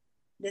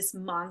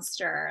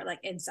monster like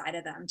inside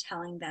of them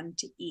telling them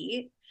to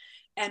eat.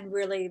 And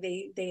really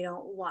they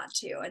don't want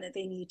to, and that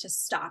they need to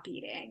stop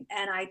eating.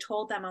 And I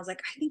told them, I was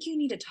like, I think you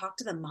need to talk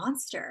to the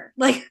monster.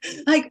 Like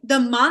the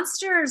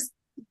monster's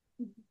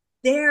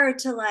there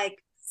to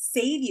like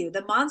save you.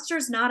 The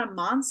monster's not a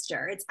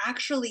monster. It's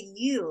actually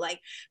you. Like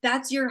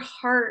that's your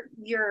heart,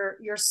 your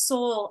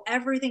soul,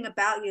 everything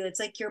about you. It's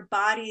like your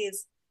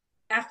body's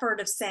effort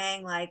of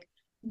saying like,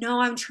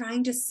 no, I'm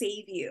trying to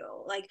save you.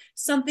 Like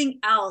something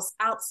else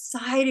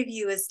outside of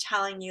you is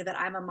telling you that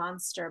I'm a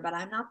monster, but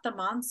I'm not the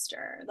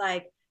monster.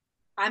 Like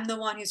I'm the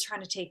one who's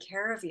trying to take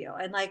care of you.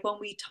 And like when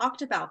we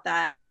talked about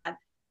that,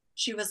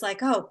 she was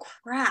like, oh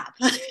crap.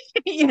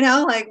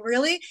 Like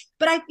really?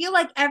 But I feel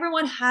like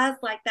everyone has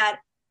like that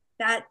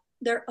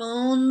their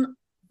own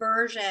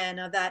version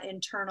of that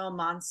internal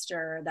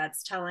monster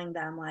that's telling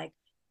them like,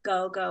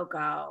 go, go,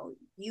 go.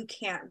 You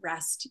can't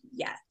rest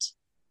yet.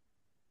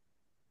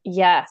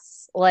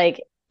 Yes.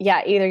 Like,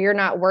 yeah, either you're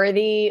not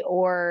worthy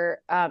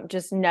or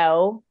just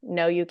no,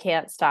 you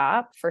can't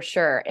stop for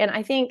sure. And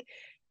I think,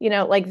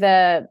 like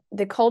the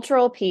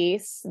cultural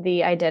piece,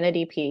 the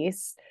identity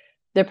piece,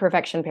 the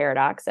perfection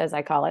paradox, as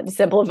I call it, to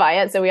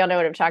simplify it, so we all know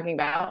what I'm talking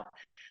about,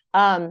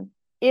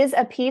 is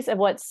a piece of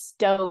what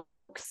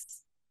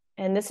stokes,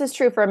 and this is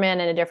true for men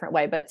in a different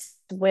way, but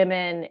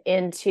women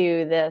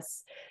into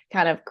this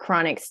kind of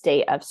chronic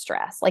state of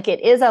stress. Like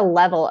it is a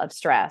level of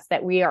stress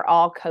that we are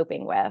all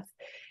coping with.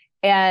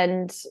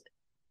 And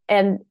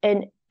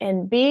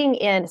being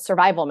in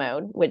survival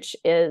mode, which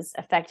is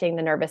affecting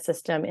the nervous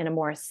system in a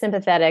more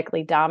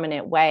sympathetically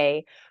dominant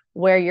way,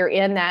 where you're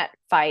in that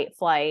fight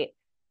flight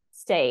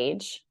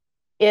stage,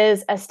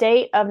 is a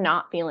state of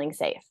not feeling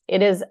safe.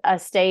 It is a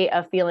state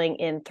of feeling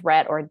in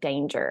threat or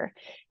danger.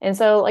 And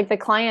so like the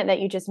client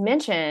that you just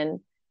mentioned,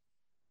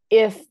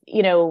 if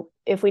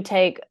we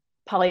take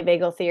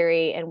polyvagal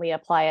theory and we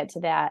apply it to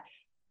that,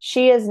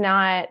 she is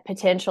not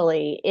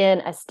potentially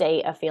in a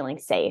state of feeling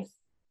safe.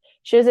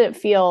 She doesn't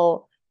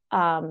feel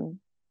eudaimonia,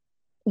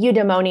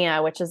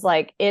 which is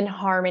like in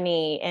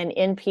harmony and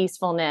in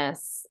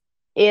peacefulness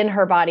in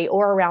her body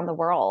or around the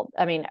world.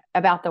 I mean,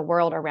 about the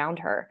world around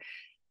her.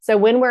 So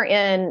when we're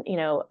in,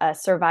 a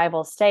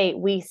survival state,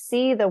 we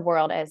see the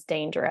world as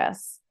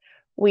dangerous.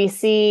 We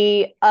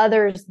see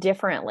others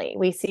differently.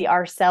 We see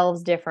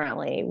ourselves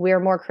differently. We're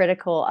more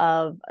critical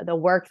of the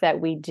work that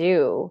we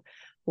do,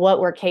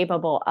 what we're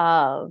capable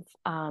of,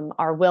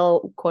 our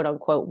will, quote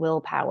unquote,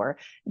 willpower.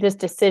 This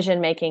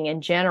decision making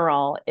in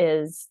general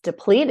is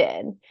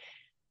depleted.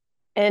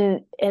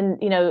 And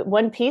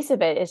one piece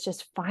of it is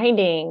just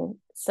finding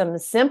some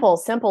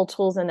simple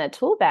tools in that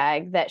tool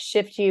bag that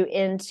shift you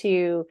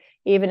into,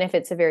 even if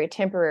it's a very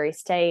temporary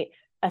state,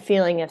 a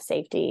feeling of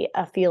safety,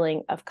 a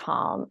feeling of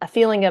calm, a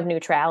feeling of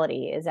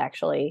neutrality is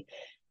actually,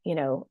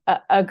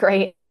 a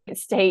great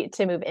state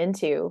to move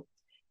into.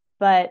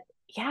 But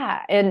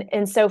yeah.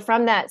 And so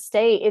from that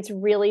state, it's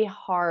really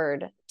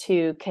hard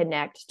to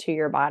connect to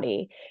your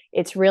body.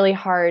 It's really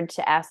hard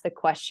to ask the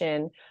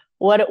question,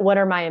 what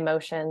are my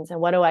emotions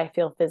and what do I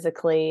feel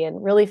physically,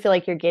 and really feel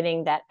like you're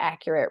getting that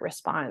accurate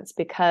response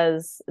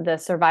because the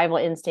survival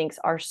instincts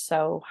are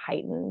so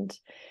heightened.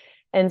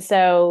 And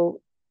so,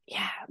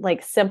 yeah,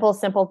 like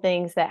simple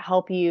things that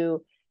help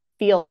you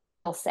feel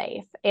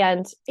safe.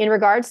 And in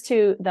regards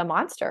to the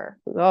monster,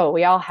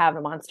 we all have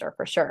a monster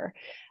for sure.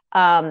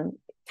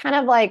 Kind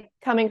of like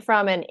coming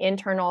from an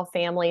internal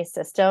family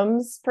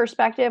systems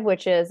perspective,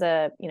 which is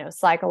a,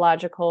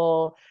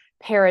 psychological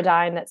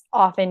paradigm that's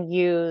often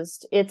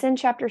used. It's in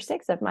chapter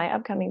 6 of my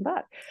upcoming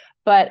book.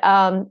 But,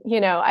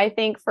 I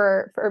think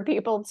for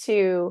people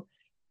to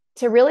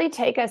really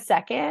take a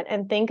second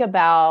and think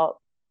about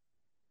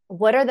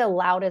what are the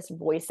loudest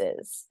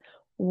voices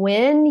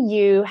when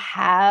you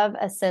have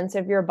a sense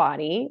of your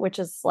body, which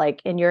is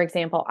like in your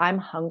example, I'm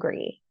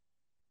hungry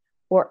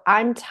or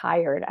I'm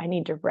tired, I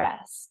need to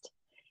rest.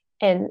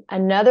 And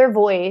another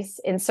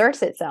voice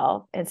inserts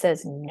itself and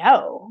says,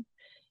 no,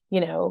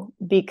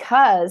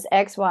 because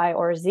X, Y,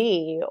 or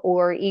Z,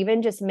 or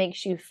even just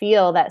makes you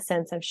feel that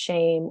sense of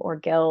shame or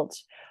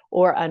guilt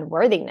or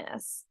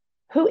unworthiness.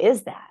 Who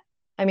is that?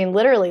 I mean,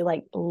 literally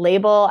like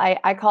label,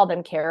 I call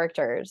them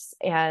characters.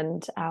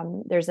 And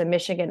there's a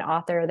Michigan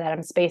author that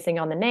I'm spacing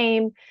on the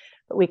name,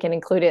 but we can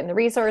include it in the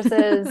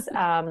resources,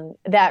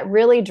 that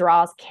really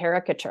draws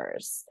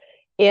caricatures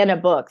in a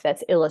book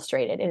that's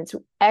illustrated. And it's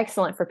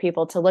excellent for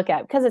people to look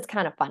at because it's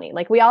kind of funny.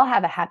 Like we all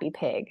have a happy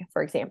pig,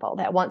 for example,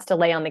 that wants to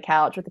lay on the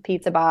couch with the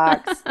pizza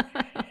box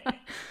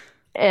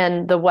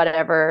and the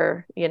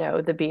whatever,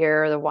 the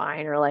beer or the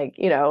wine or like,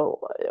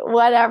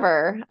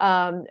 whatever.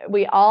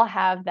 We all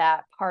have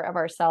that part of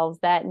ourselves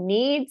that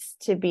needs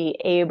to be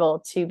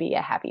able to be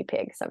a happy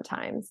pig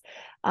sometimes.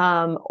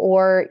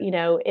 Or,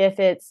 if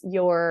it's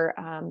your,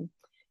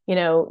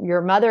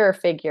 your mother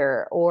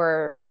figure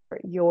or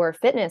your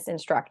fitness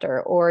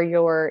instructor or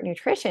your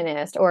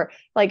nutritionist, or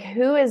like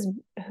who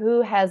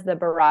has the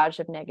barrage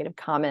of negative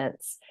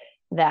comments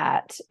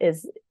that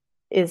is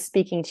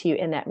speaking to you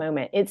in that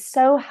moment. It's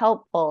so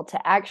helpful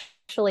to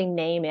actually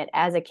name it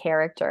as a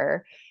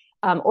character,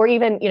 or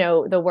even,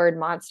 the word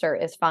monster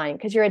is fine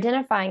because you're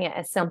identifying it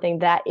as something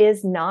that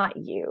is not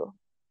you.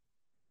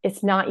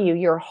 It's not you.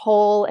 You're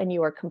whole and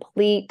you are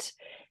complete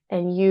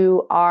and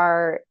you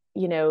are,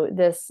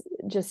 this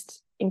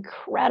just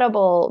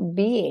incredible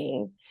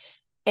being.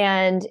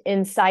 And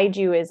inside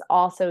you is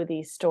also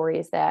these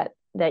stories that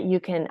you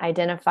can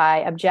identify,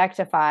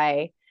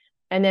 objectify,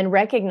 and then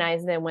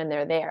recognize them when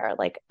they're there.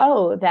 Like,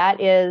 oh, that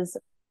is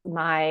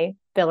my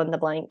fill in the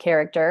blank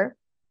character.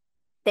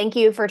 Thank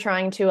you for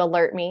trying to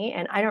alert me,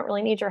 and I don't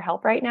really need your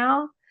help right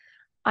now.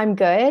 I'm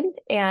good.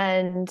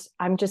 And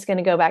I'm just going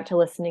to go back to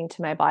listening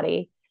to my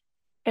body.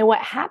 And what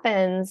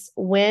happens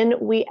when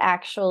we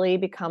actually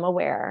become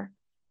aware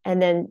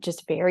and then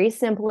just very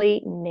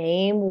simply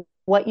name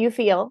what you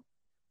feel,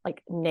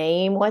 like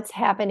name what's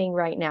happening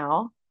right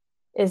now,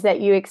 is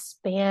that you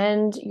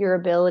expand your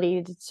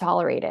ability to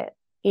tolerate it,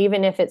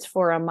 even if it's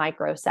for a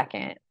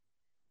microsecond.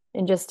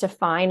 And just to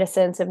find a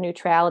sense of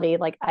neutrality,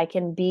 like I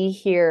can be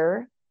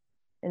here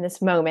in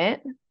this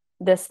moment.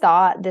 This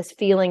thought, this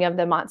feeling of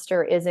the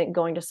monster isn't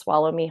going to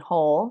swallow me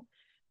whole.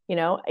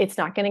 It's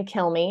not going to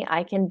kill me.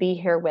 I can be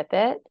here with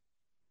it.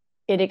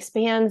 It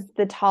expands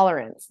the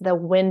tolerance, the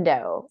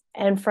window.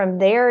 And from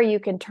there, you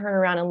can turn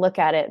around and look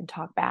at it and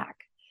talk back.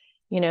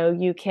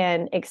 You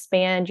can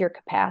expand your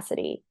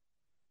capacity.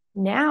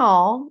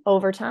 Now,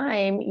 over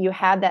time, you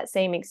have that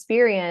same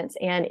experience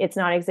and it's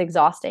not as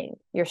exhausting.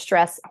 Your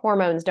stress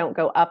hormones don't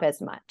go up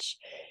as much.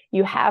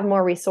 You have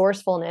more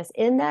resourcefulness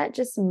in that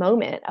just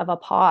moment of a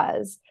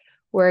pause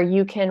where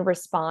you can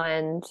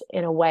respond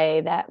in a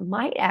way that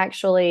might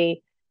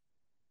actually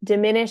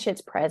diminish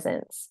its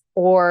presence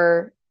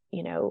or,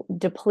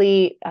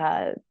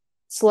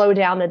 slow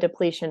down the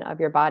depletion of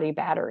your body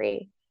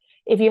battery.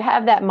 If you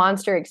have that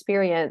monster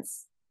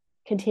experience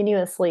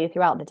continuously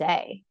throughout the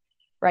day,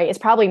 right? It's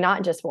probably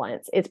not just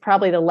once. It's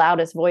probably the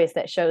loudest voice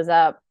that shows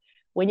up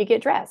when you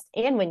get dressed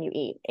and when you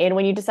eat and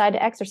when you decide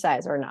to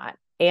exercise or not.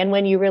 And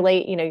when you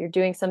relate, you're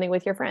doing something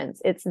with your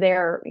friends, it's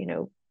there,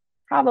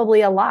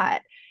 probably a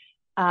lot.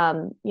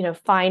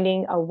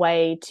 Finding a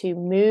way to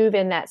move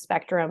in that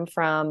spectrum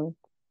from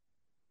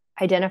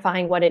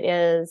identifying what it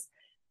is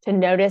to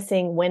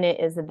noticing when it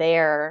is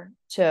there,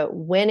 to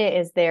when it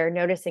is there,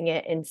 noticing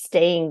it and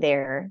staying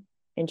there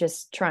and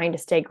just trying to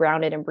stay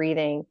grounded and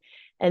breathing.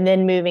 And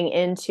then moving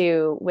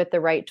into, with the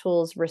right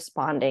tools,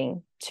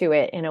 responding to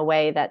it in a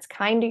way that's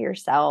kind to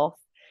yourself,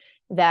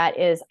 that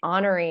is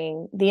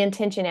honoring the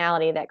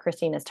intentionality that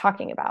Christine is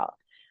talking about,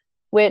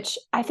 which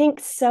I think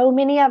so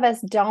many of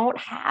us don't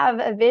have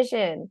a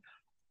vision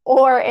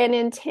or an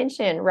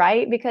intention,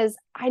 right? Because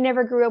I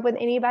never grew up with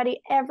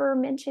anybody ever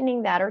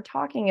mentioning that or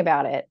talking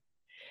about it.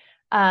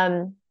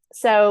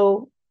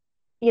 So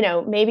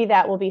maybe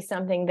that will be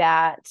something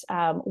that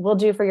we'll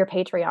do for your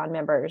Patreon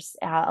members,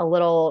 a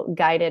little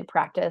guided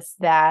practice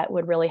that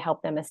would really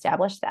help them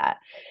establish that.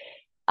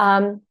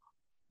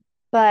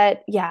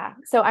 But yeah,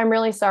 so I'm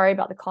really sorry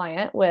about the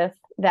client with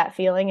that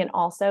feeling. And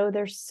also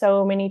there's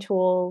so many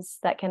tools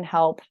that can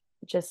help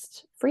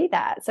just free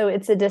that. So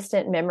it's a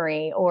distant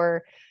memory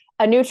or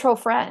a neutral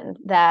friend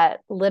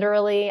that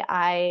literally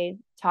I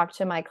talk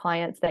to my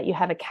clients that you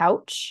have a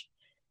couch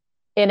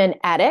in an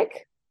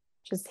attic,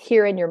 just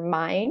here in your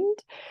mind.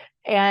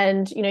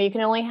 And, you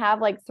can only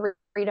have like 3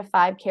 to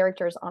 5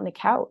 characters on the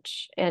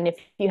couch. And if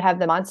you have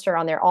the monster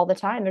on there all the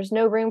time, there's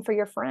no room for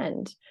your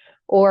friend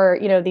or,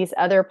 these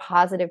other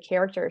positive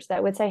characters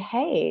that would say,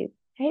 hey,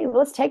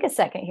 let's take a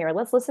second here.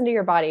 Let's listen to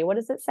your body. What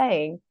is it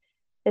saying?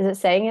 Is it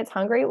saying it's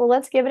hungry? Well,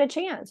 let's give it a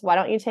chance. Why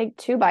don't you take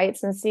 2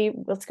 bites and see,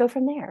 let's go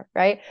from there,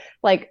 right?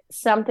 Like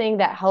something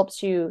that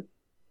helps you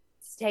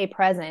stay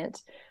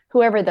present,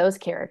 whoever those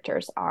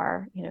characters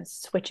are,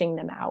 switching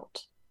them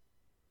out.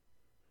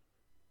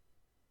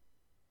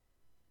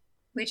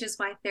 Which is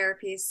why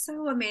therapy is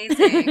so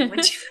amazing when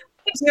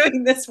you're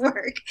doing this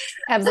work.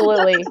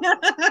 Absolutely.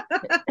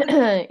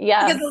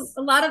 Yeah. Because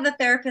a lot of the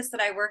therapists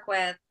that I work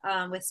with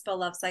Spill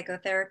Love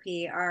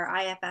Psychotherapy are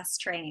IFS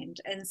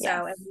trained. And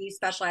so, and we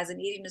specialize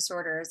in eating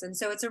disorders. And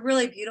so it's a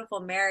really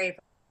beautiful marry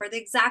for the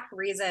exact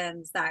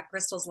reasons that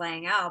Crystal's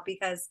laying out,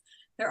 because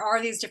there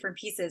are these different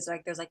pieces.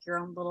 Like there's like your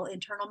own little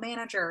internal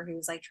manager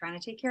who's like trying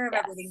to take care of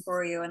everything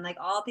for you, and like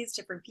all these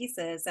different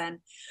pieces. And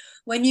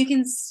when you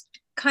can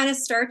kind of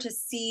start to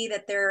see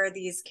that there are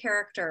these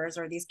characters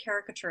or these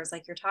caricatures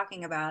like you're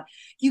talking about,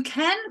 you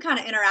can kind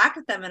of interact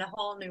with them in a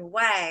whole new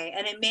way,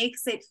 and it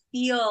makes it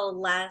feel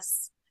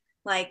less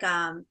like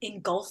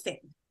engulfing.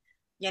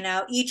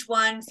 Each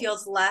one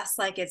feels less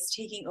like it's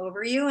taking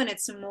over you, and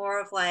it's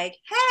more of like,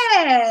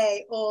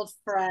 hey, old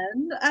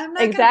friend, I'm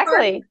not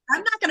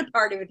gonna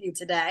party with you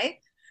today.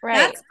 Right.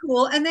 That's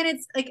cool. And then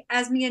it's like,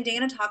 as me and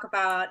Dana talk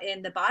about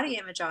in the body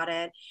image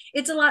audit,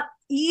 it's a lot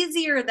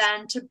easier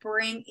then to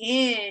bring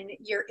in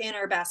your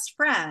inner best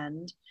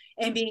friend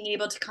and being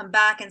able to come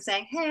back and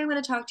saying, hey, I'm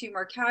going to talk to you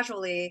more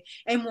casually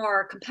and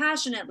more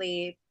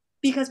compassionately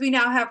because we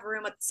now have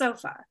room at the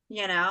sofa,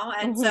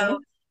 And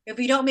so if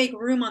we don't make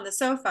room on the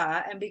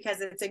sofa, and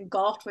because it's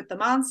engulfed with the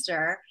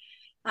monster,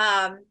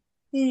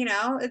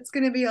 it's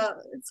going to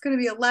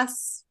be a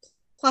less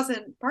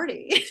pleasant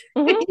party.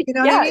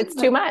 It's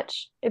too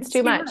much. It's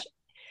too much.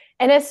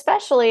 And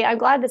especially, I'm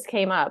glad this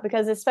came up,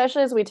 because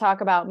especially as we talk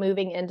about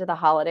moving into the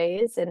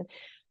holidays and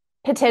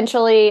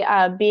potentially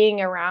being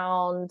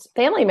around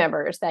family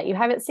members that you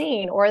haven't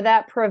seen or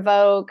that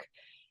provoke,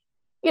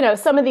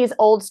 some of these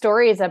old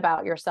stories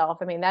about yourself.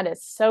 I mean, that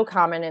is so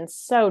common and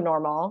so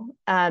normal.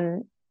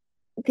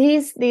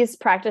 These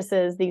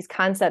practices, these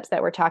concepts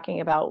that we're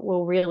talking about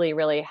will really,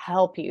 really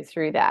help you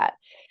through that.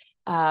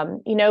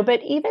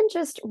 But even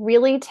just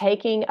really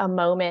taking a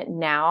moment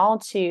now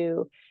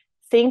to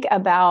think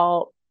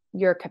about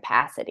your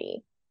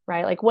capacity,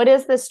 right? Like, what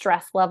is the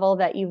stress level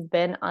that you've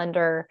been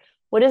under?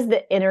 What is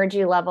the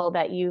energy level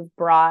that you've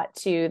brought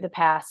to the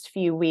past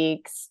few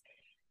weeks?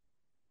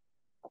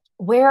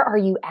 Where are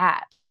you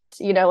at?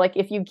 Like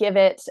if you give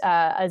it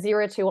a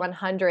 0 to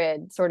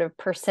 100 sort of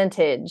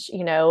percentage,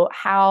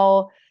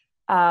 how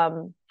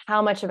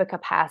much of a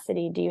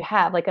capacity do you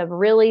have? Like a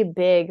really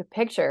big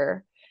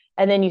picture.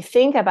 And then you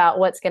think about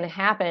what's going to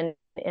happen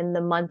in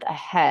the month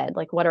ahead.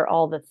 Like, what are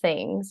all the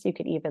things? You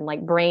could even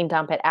like brain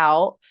dump it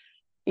out,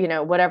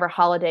 whatever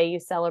holiday you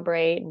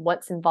celebrate,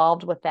 what's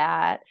involved with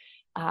that.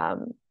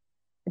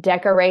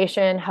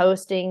 Decoration,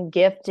 hosting,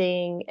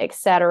 gifting,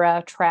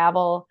 etc.,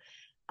 travel.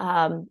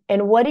 And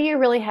what do you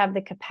really have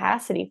the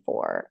capacity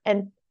for?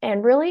 And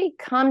really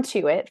come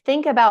to it.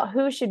 Think about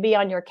who should be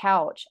on your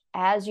couch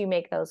as you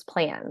make those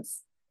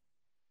plans.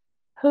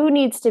 Who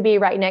needs to be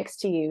right next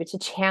to you to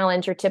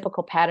challenge your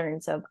typical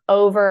patterns of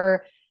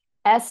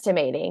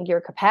overestimating your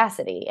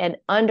capacity and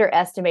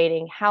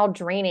underestimating how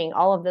draining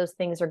all of those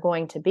things are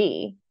going to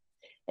be?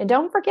 And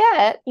don't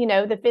forget,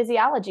 the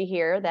physiology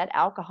here, that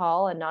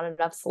alcohol and not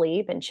enough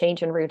sleep and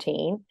change in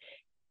routine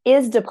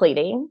is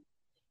depleting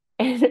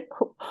and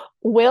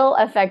will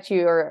affect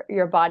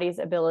your body's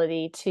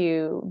ability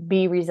to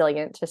be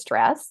resilient to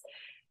stress.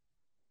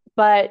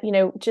 But,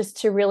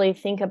 just to really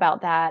think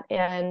about that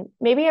and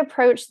maybe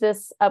approach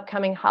this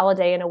upcoming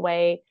holiday in a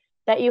way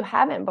that you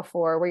haven't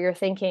before, where you're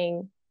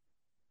thinking,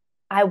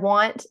 I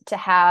want to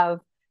have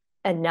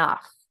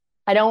enough.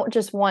 I don't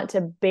just want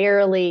to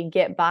barely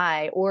get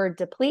by or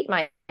deplete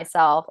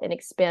myself and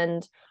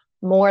expend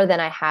more than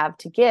I have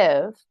to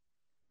give.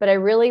 But I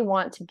really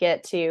want to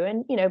get to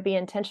and, be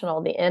intentional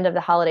at the end of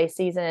the holiday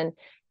season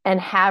and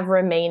have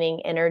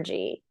remaining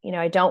energy.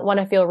 I don't want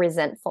to feel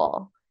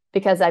resentful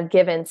because I've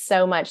given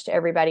so much to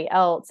everybody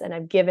else and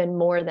I've given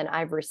more than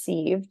I've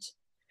received.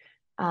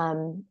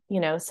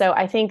 So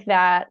I think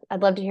that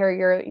I'd love to hear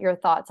your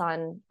thoughts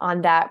on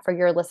that for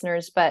your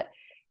listeners. But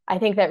I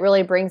think that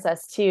really brings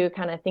us to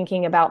kind of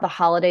thinking about the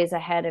holidays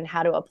ahead and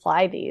how to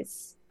apply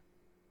these.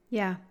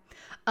 Yeah.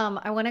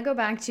 I want to go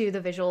back to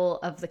the visual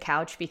of the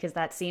couch because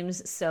that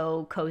seems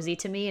so cozy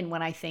to me. And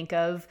when I think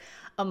of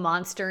a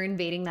monster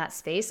invading that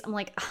space, I'm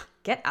like,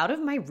 get out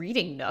of my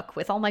reading nook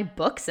with all my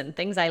books and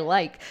things I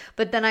like.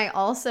 But then I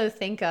also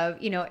think of,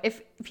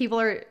 if people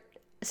are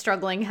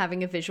struggling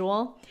having a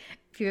visual,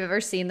 if you've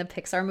ever seen the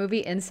Pixar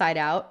movie Inside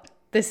Out,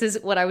 this is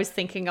what I was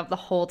thinking of the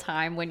whole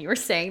time when you were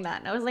saying that.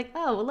 And I was like,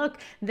 oh, look,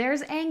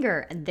 there's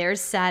anger and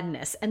there's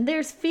sadness and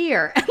there's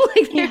fear. And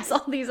there's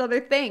all these other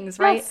things,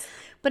 right? Yes.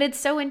 But it's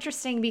so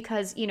interesting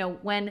because,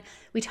 when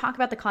we talk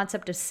about the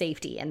concept of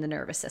safety in the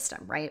nervous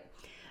system, right?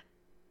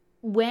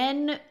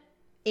 When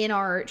in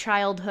our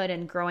childhood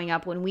and growing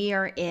up, when we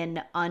are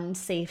in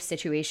unsafe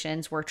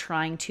situations, we're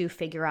trying to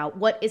figure out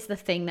what is the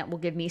thing that will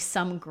give me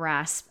some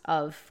grasp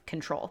of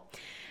control.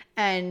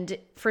 And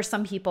for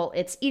some people,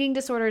 it's eating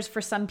disorders. For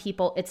some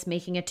people, it's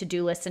making a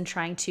to-do list and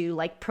trying to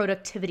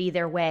productivity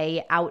their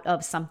way out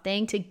of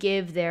something to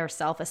give their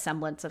self a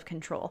semblance of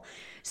control.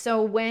 So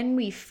when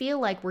we feel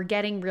like we're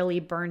getting really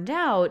burned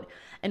out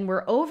and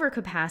we're over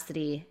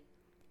capacity,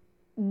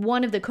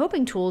 one of the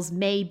coping tools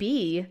may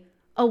be,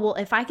 oh, well,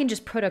 if I can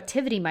just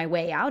productivity my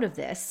way out of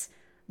this,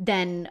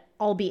 then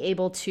I'll be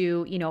able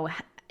to,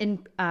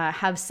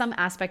 have some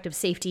aspect of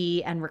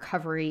safety and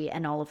recovery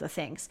and all of the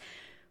things.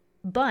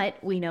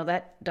 But we know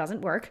that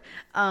doesn't work.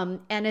 And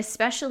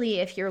especially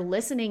if you're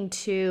listening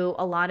to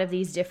a lot of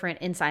these different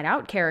Inside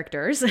Out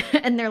characters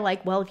and they're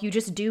like, well, if you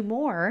just do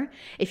more,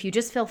 if you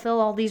just fulfill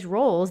all these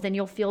roles, then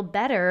you'll feel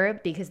better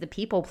because the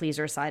people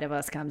pleaser side of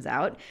us comes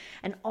out.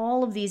 And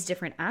all of these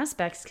different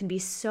aspects can be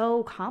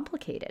so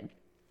complicated.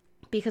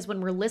 Because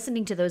when we're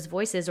listening to those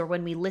voices or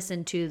when we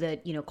listen to the,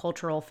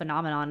 cultural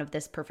phenomenon of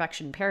this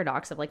perfection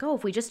paradox of oh,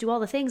 if we just do all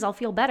the things, I'll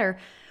feel better.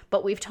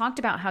 But we've talked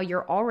about how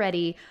you're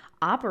already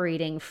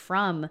operating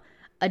from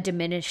a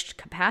diminished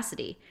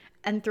capacity.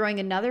 And throwing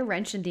another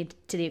wrench into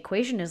the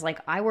equation is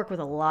I work with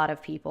a lot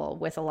of people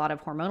with a lot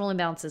of hormonal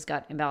imbalances,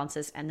 gut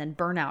imbalances, and then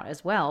burnout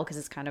as well, because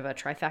it's kind of a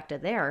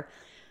trifecta there.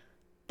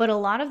 But a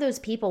lot of those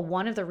people,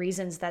 one of the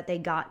reasons that they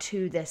got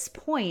to this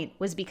point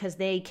was because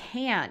they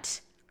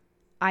can't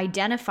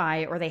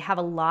identify, or they have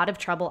a lot of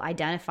trouble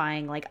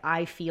identifying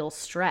I feel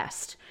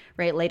stressed,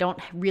 right? They don't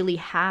really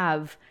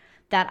have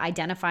that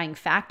identifying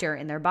factor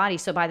in their body.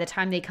 So by the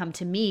time they come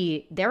to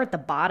me, they're at the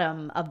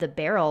bottom of the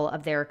barrel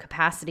of their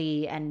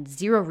capacity and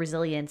zero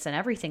resilience and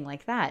everything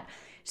like that.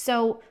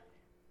 So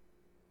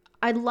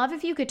I'd love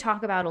if you could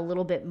talk about a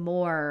little bit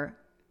more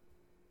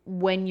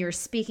when you're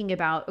speaking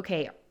about,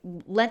 okay,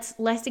 let's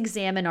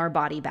examine our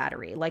body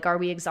battery. Are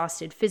we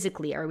exhausted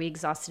physically? Are we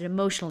exhausted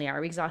emotionally?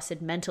 Are we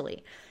exhausted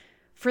mentally?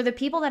 For the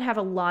people that have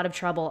a lot of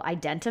trouble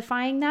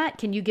identifying that,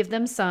 can you give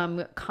them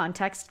some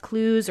context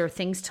clues or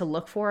things to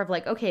look for of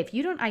okay, if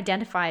you don't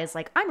identify as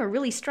I'm a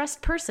really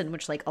stressed person,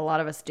 which a lot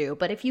of us do,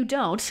 but if you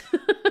don't,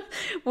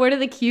 what are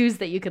the cues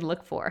that you can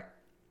look for?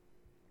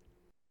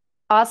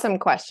 Awesome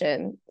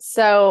question.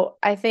 So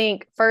I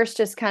think first,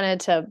 just kind of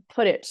to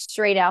put it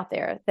straight out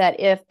there, that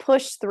if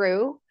push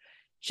through,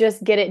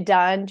 just get it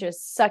done,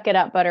 just suck it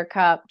up,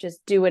 buttercup,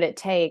 just do what it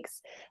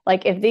takes.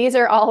 Like if these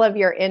are all of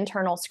your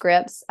internal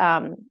scripts,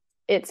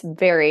 it's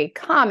very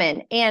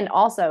common. And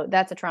also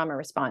that's a trauma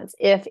response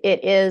if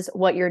it is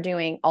what you're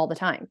doing all the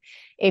time.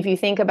 If you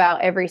think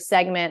about every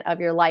segment of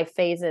your life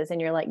phases and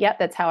you're like, yep,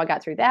 that's how I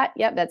got through that.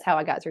 Yep, that's how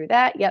I got through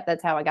that. Yep,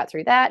 that's how I got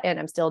through that. And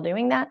I'm still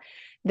doing that.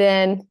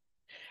 Then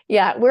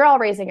yeah, we're all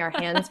raising our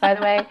hands, by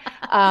the way.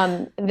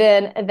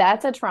 Then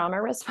that's a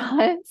trauma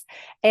response.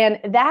 And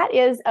that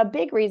is a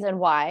big reason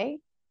why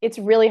it's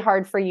really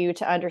hard for you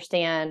to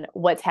understand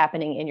what's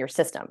happening in your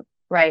system,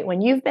 right? When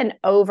you've been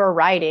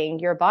overriding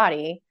your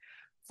body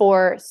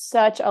for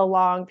such a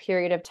long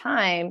period of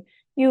time,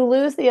 you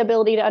lose the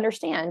ability to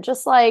understand.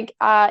 Just like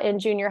in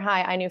junior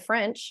high, I knew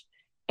French,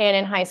 and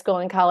in high school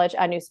and college,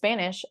 I knew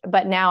Spanish,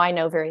 but now I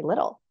know very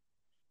little,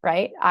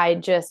 right? I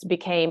just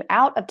became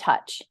out of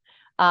touch.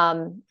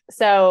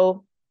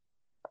 So,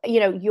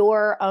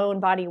 your own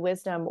body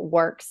wisdom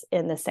works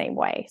in the same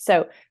way.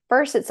 So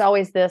first, it's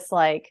always this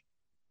like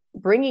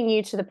bringing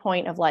you to the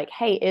point of like,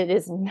 hey, it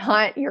is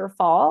not your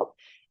fault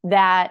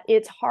that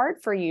it's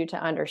hard for you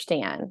to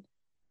understand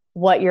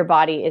what your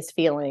body is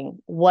feeling.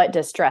 What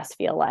does stress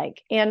feel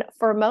like? And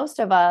for most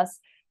of us,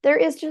 there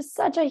is just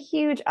such a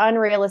huge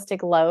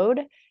unrealistic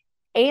load.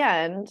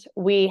 And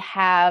we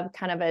have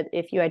kind of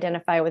if you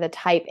identify with a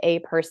type A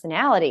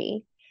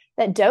personality,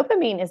 that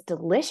dopamine is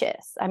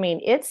delicious. I mean,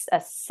 it's a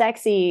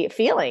sexy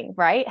feeling,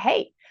 right?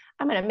 Hey,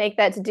 I'm going to make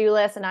that to-do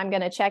list and I'm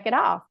going to check it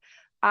off.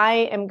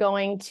 I am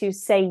going to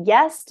say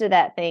yes to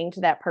that thing,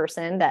 to that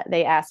person that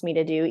they asked me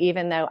to do,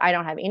 even though I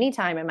don't have any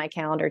time in my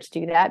calendar to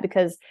do that,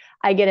 because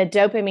I get a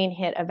dopamine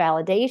hit of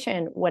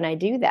validation when I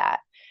do that.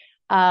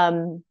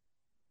 I'm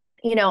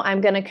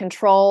going to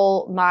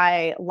control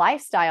my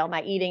lifestyle,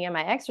 my eating and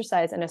my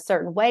exercise in a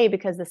certain way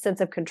because the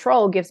sense of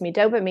control gives me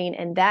dopamine.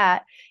 And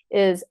that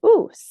is,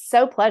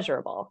 so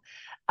pleasurable.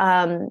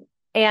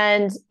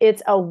 And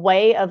it's a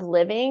way of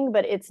living,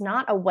 but it's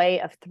not a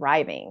way of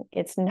thriving.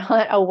 It's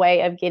not a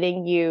way of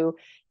getting you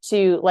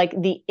to like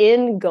the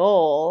end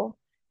goal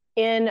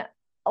in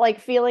like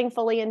feeling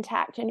fully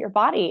intact in your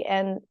body.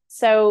 And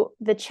so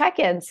the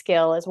check-in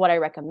skill is what I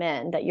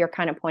recommend that you're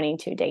kind of pointing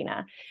to,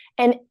 Dana.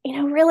 And,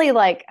 really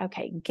like,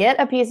 okay, get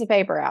a piece of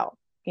paper out,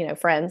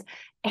 friends,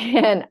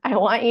 and I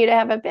want you to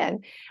have a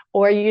pen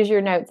or use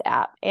your notes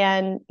app.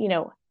 And,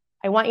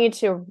 I want you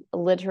to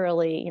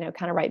literally,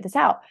 kind of write this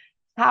out.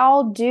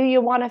 How do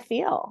you want to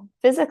feel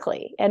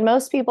physically? And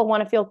most people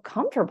want to feel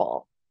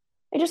comfortable.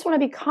 They just want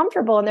to be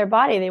comfortable in their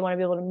body. They want to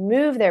be able to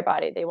move their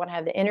body. They want to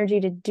have the energy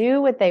to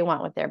do what they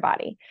want with their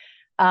body.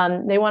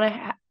 They want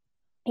to,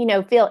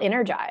 feel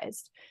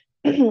energized.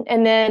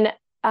 And then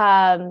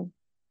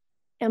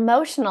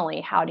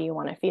emotionally, how do you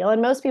want to feel?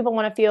 And most people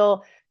want to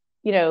feel,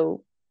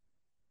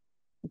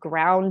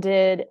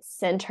 grounded,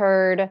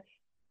 centered.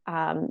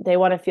 They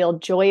want to feel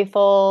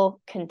joyful,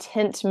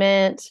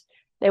 contentment.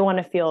 They want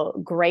to feel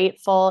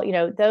grateful.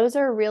 Those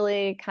are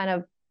really kind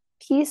of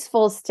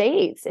peaceful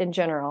states in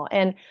general.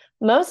 And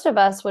most of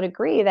us would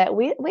agree that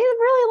we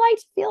really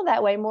like to feel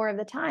that way more of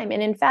the time.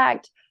 And in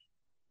fact,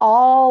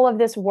 all of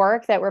this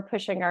work that we're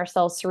pushing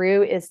ourselves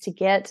through is to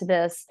get to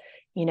this,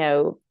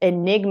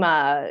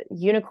 enigma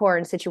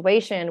unicorn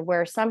situation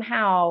where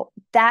somehow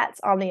that's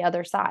on the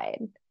other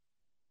side.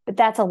 But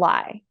that's a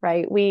lie,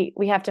 right? We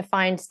have to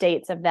find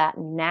states of that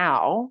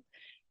now.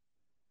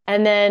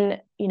 And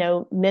then,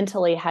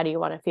 mentally, how do you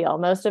want to feel?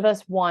 Most of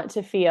us want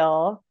to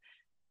feel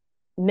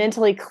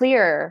mentally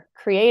clear,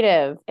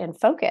 creative, and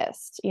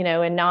focused,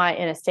 and not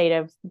in a state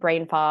of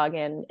brain fog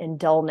and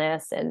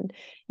dullness and,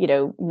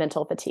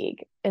 mental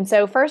fatigue. And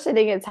so first, I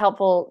think it's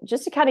helpful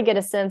just to kind of get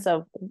a sense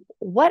of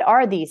what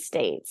are these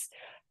states?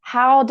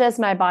 How does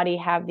my body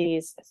have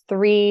these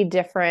 3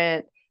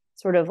 different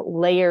sort of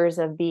layers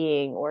of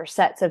being or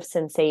sets of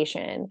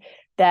sensation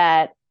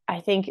that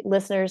I think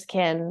listeners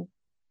can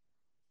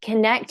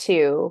connect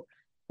to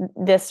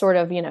this sort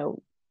of,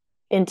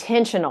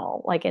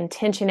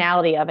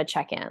 intentionality of a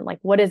check-in, like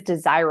what is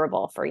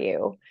desirable for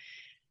you?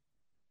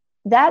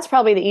 That's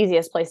probably the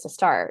easiest place to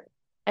start.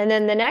 And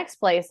then the next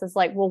place is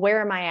like, well, where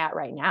am I at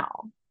right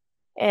now?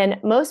 And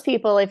most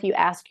people, if you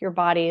ask your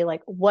body,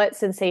 like, what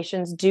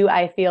sensations do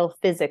I feel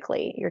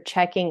physically? You're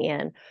checking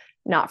in,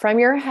 not from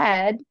your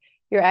head.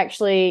 You're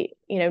actually,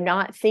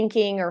 not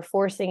thinking or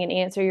forcing an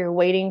answer. You're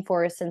waiting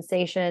for a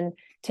sensation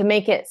to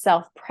make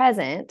itself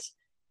present,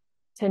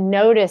 to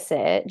notice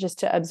it, just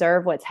to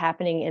observe what's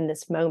happening in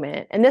this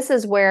moment. And this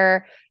is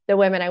where the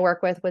women I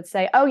work with would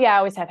say, oh yeah, I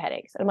always have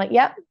headaches. And I'm like,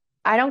 yep,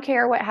 I don't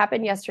care what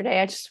happened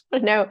yesterday. I just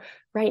want to know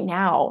right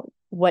now,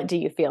 what do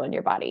you feel in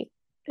your body?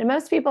 And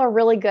most people are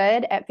really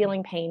good at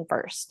feeling pain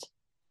first.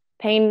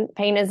 Pain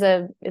is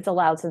it's a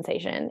loud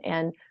sensation.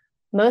 And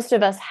most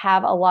of us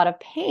have a lot of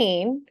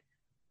pain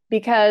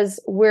because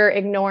we're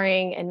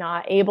ignoring and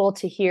not able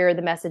to hear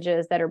the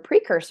messages that are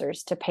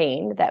precursors to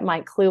pain that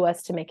might clue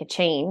us to make a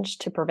change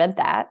to prevent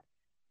that.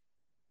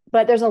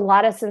 But there's a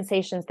lot of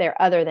sensations there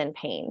other than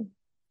pain.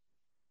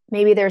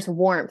 Maybe there's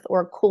warmth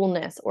or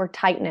coolness or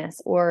tightness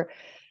or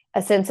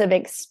a sense of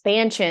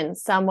expansion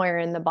somewhere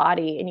in the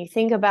body. And you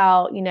think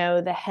about,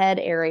 the head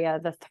area,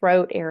 the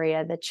throat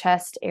area, the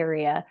chest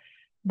area,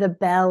 the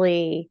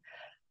belly.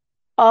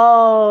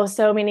 Oh,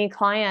 so many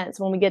clients,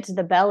 when we get to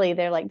the belly,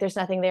 they're like, there's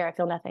nothing there. I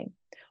feel nothing.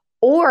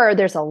 Or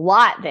there's a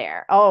lot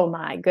there. Oh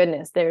my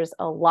goodness, there's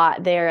a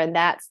lot there. And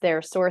that's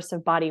their source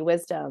of body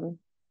wisdom,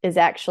 is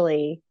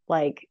actually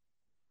like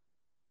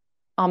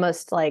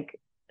almost like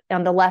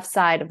on the left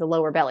side of the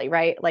lower belly,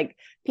 right? Like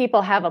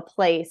people have a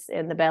place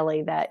in the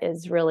belly that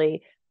is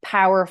really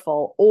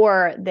powerful,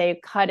 or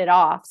they've cut it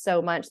off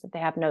so much that they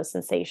have no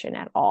sensation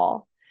at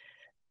all.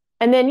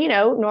 And then,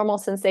 normal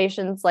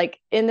sensations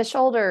like in the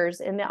shoulders,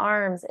 in the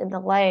arms, in the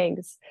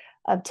legs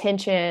of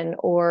tension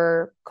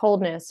or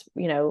coldness,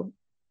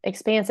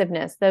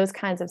 expansiveness, those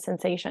kinds of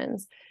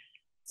sensations.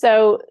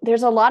 So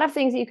there's a lot of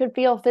things you could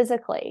feel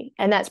physically,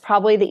 and that's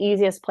probably the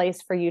easiest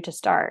place for you to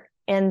start.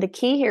 And the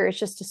key here is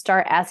just to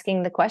start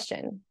asking the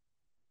question.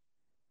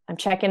 I'm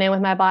checking in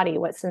with my body.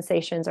 What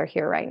sensations are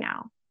here right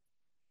now?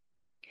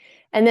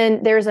 And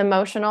then there's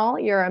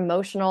your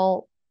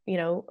emotional,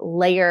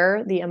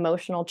 layer, the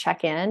emotional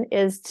check-in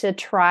is to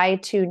try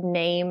to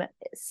name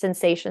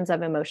sensations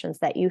of emotions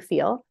that you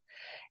feel.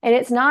 And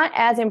it's not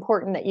as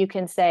important that you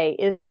can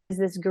say, is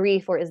this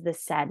grief or is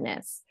this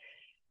sadness?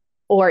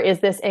 Or is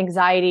this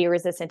anxiety or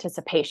is this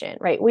anticipation,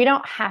 right? We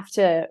don't have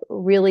to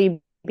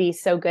really be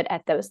so good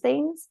at those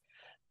things.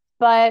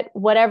 But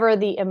whatever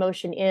the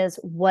emotion is,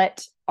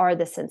 what are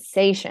the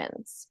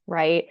sensations,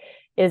 right?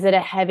 Is it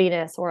a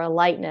heaviness or a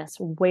lightness?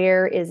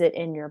 Where is it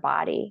in your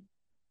body?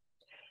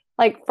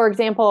 Like, for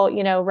example,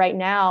 right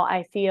now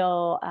I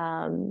feel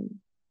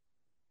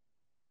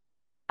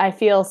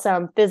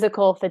some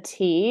physical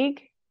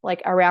fatigue,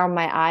 like around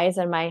my eyes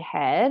and my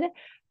head.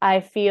 I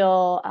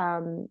feel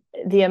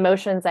the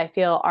emotions I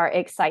feel are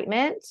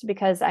excitement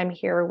because I'm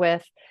here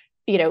with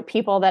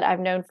people that I've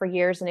known for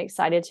years and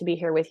excited to be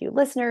here with you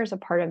listeners, a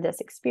part of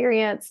this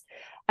experience.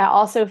 I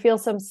also feel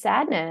some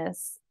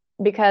sadness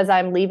because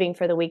I'm leaving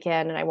for the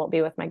weekend and I won't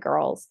be with my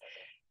girls.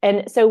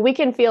 And so we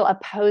can feel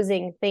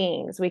opposing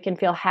things. We can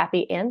feel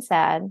happy and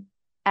sad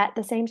at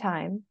the same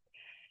time.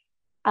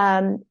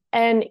 And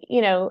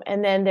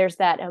then there's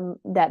that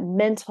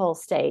mental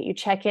state. You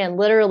check in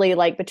literally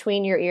like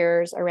between your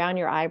ears, around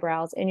your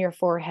eyebrows, in your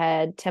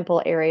forehead,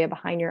 temple area,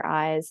 behind your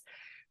eyes.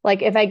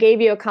 Like if I gave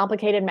you a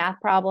complicated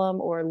math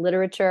problem or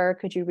literature,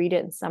 could you read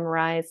it and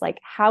summarize? Like,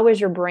 how is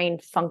your brain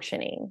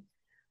functioning?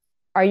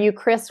 Are you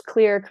crisp,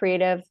 clear,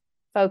 creative,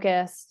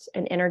 focused,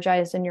 and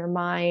energized in your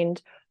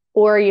mind?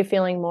 Or are you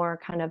feeling more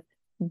kind of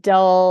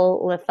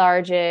dull,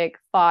 lethargic,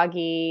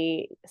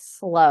 foggy,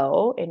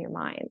 slow in your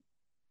mind?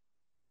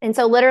 And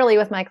so literally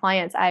with my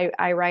clients,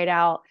 I write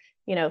out,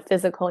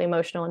 physical,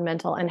 emotional, and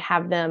mental, and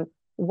have them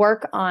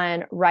work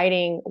on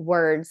writing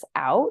words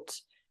out.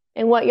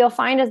 And what you'll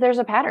find is there's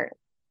a pattern.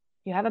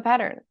 You have a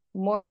pattern.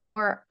 More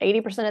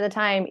 80% of the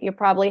time, you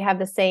probably have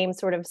the same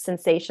sort of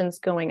sensations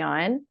going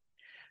on,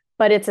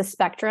 but it's a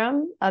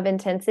spectrum of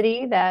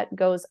intensity that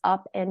goes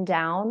up and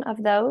down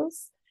of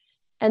those.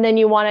 And then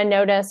you want to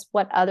notice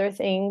what other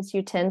things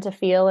you tend to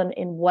feel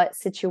in what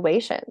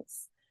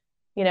situations.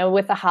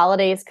 With the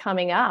holidays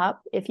coming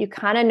up, if you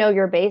kind of know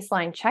your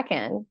baseline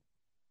check-in,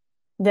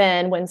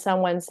 then when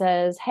someone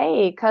says,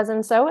 hey,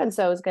 cousin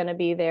so-and-so is going to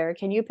be there,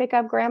 can you pick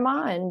up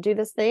grandma and do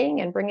this thing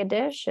and bring a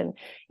dish? And,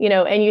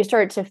 and you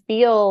start to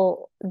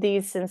feel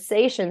these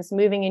sensations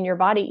moving in your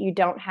body. You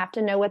don't have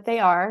to know what they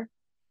are,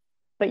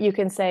 but you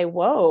can say,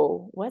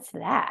 whoa, what's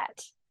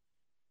that?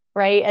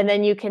 Right. And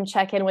then you can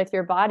check in with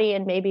your body,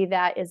 and maybe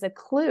that is a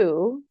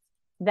clue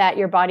that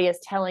your body is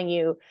telling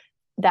you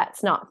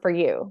that's not for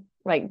you.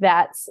 Like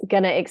that's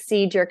going to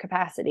exceed your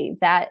capacity,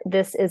 that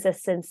this is a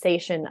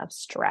sensation of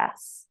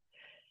stress.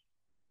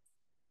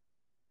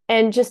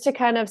 And just to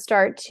kind of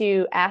start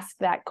to ask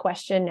that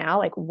question now,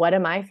 like, what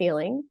am I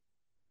feeling?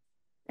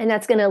 And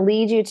that's going to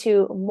lead you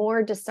to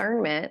more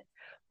discernment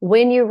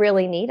when you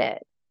really need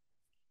it.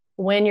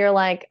 When you're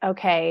like,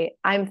 okay,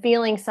 I'm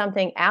feeling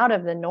something out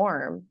of the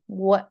norm.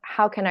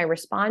 How can I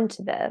respond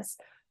to this?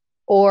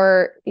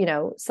 Or,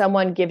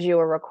 someone gives you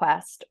a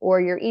request, or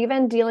you're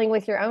even dealing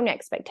with your own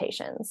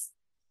expectations.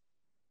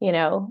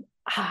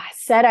 I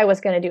said I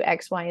was going to do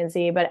X, Y, and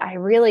Z, but I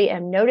really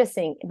am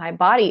noticing my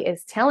body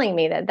is telling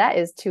me that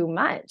is too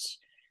much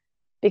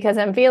because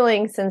I'm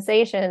feeling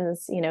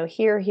sensations,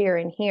 here, here,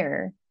 and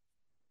here.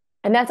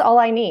 And that's all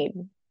I need.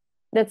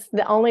 That's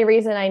the only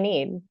reason I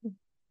need.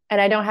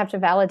 And I don't have to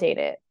validate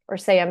it or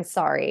say I'm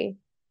sorry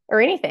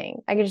or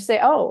anything. I can just say,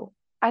 oh,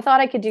 I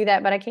thought I could do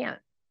that, but I can't.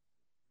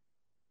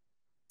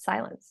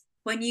 Silence.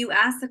 When you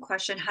ask the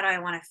question, how do I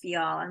want to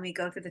feel? And we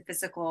go through the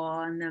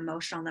physical and the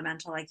emotional and the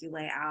mental, like you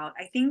lay out,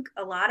 I think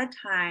a lot of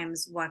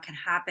times what can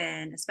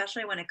happen,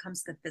 especially when it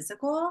comes to the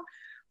physical,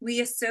 we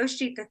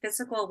associate the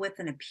physical with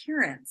an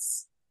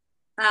appearance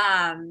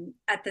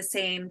at the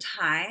same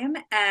time.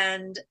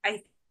 And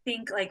I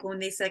think like when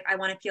they say, like, I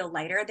want to feel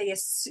lighter,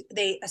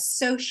 they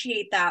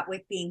associate that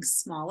with being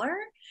smaller.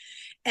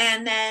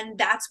 And then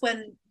that's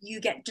when you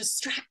get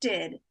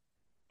distracted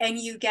and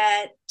you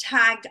get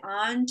tagged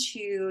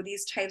onto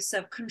these types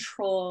of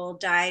control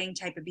dieting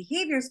type of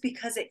behaviors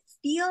because it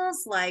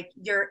feels like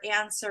you're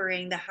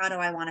answering the how do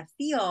I want to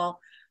feel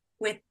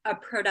with a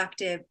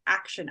productive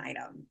action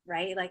item,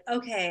 right? Like,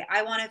 okay,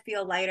 I want to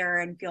feel lighter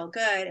and feel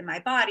good in my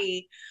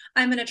body.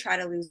 I'm going to try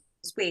to lose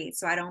weight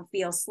so I don't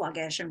feel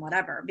sluggish and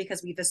whatever,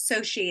 because we've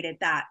associated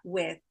that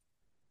with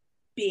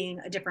being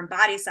a different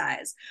body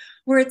size.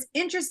 Where it's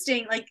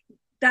interesting, like,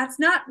 that's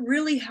not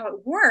really how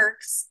it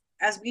works,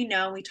 as we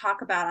know, we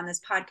talk about on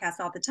this podcast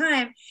all the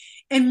time.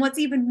 And what's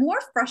even more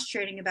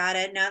frustrating about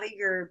it, now that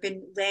you've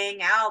been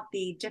laying out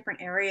the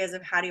different areas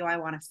of how do I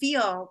want to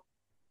feel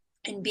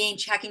and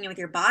checking in with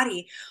your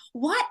body,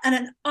 what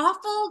an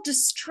awful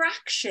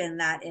distraction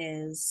that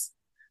is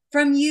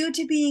from you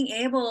to being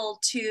able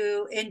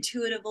to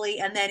intuitively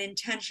and then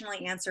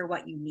intentionally answer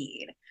what you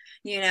need,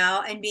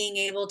 and being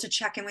able to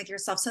check in with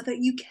yourself so that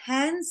you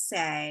can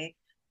say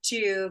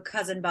to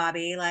cousin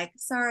Bobby, like,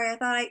 sorry, I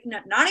thought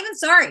not even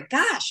sorry.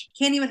 Gosh,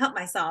 can't even help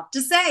myself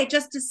just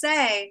to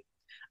say,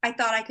 I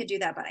thought I could do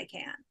that, but I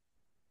can't,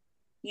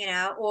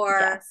 or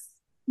Yes.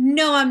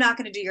 No, I'm not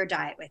going to do your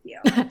diet with you.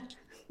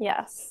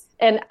 Yes.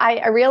 And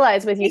I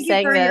realize with you Thank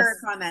saying you for this, your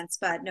comments,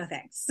 but no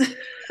thanks.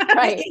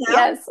 right.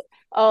 Yes.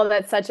 Oh,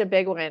 that's such a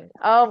big one.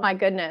 Oh my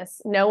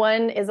goodness. No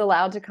one is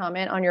allowed to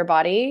comment on your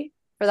body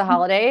for the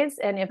holidays.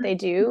 And if they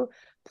do,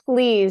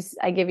 please,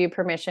 I give you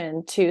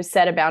permission to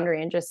set a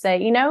boundary and just say,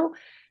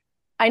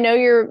 I know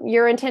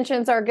your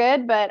intentions are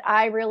good, but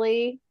I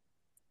really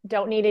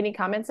don't need any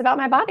comments about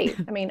my body.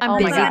 I mean, I'm oh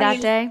busy my gosh.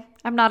 that day.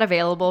 I'm not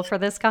available for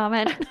this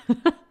comment.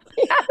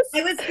 Yes.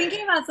 I was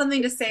thinking about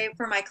something to say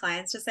for my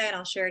clients to say, and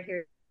I'll share it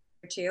here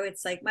too.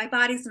 It's like, my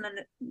body's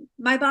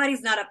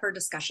not up for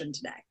discussion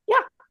today. Yeah,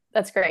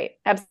 that's great.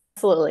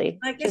 Absolutely.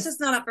 Like, it's just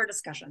not up for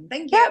discussion.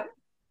 Thank you. Yep.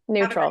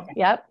 Neutral.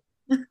 Yep.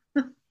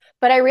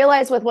 But I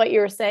realized with what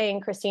you were saying,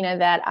 Christina,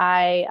 that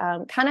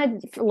I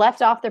kind of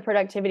left off the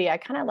productivity. I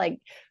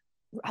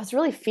was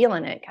really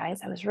feeling it, guys.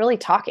 I was really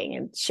talking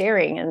and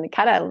sharing and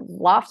kind of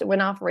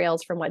went off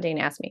rails from what Dane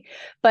asked me.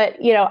 But,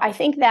 I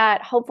think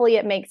that hopefully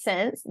it makes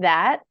sense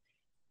that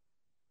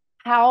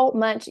how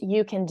much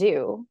you can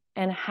do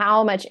and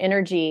how much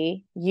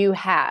energy you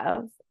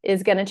have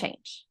is going to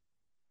change.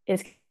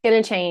 It's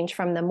going to change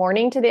from the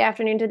morning to the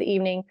afternoon to the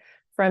evening,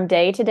 from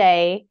day to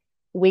day,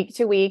 week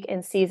to week,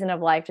 and season of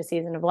life to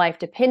season of life,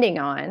 depending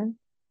on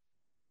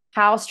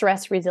how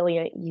stress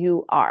resilient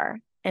you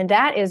are. And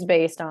that is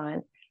based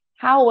on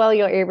how well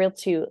you're able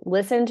to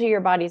listen to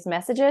your body's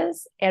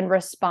messages and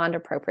respond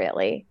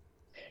appropriately.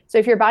 So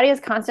if your body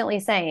is constantly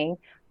saying,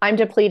 I'm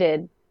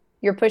depleted,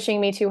 you're pushing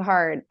me too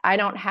hard, I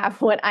don't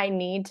have what I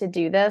need to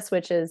do this,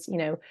 which is,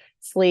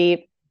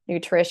 sleep,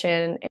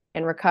 nutrition,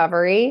 and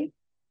recovery,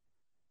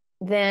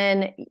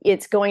 then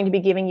it's going to be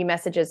giving you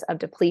messages of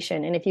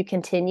depletion. And if you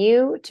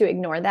continue to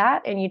ignore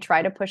that and you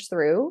try to push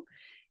through,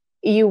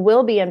 you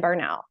will be in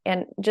burnout.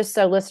 And just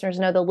so listeners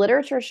know, the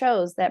literature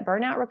shows that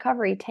burnout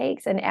recovery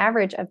takes an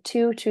average of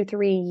 2 to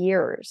 3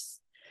 years.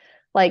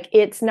 Like,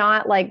 it's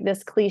not like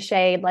this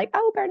cliched, like,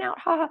 oh, burnout,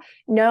 haha.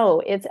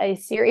 No, it's a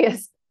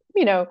serious,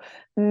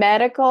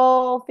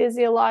 medical,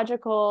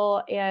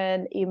 physiological,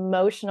 and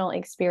emotional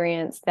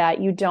experience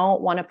that you don't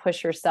want to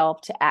push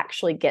yourself to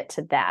actually get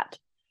to that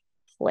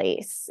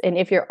place. And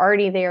if you're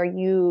already there,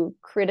 you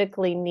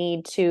critically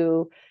need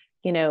to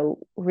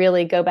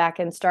really go back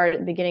and start at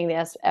the beginning of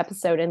this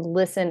episode and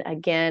listen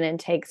again and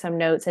take some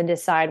notes and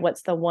decide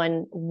what's the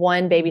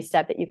one baby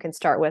step that you can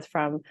start with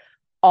from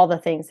all the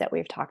things that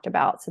we've talked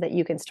about, so that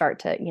you can start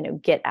to,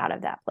 get out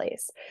of that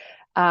place.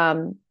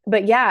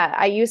 But yeah,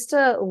 I used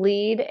to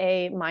lead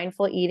a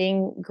mindful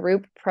eating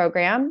group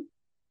program,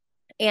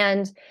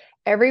 and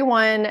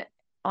everyone,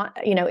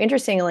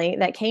 interestingly,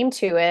 that came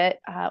to it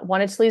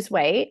wanted to lose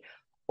weight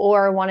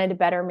or wanted to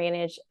better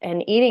manage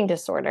an eating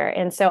disorder.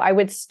 And so I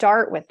would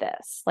start with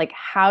this, like,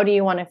 how do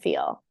you want to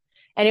feel?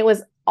 And it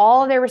was,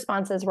 all of their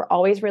responses were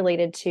always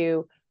related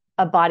to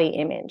a body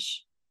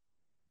image.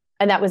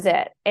 And that was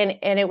it. And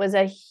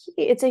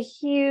it's a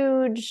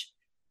huge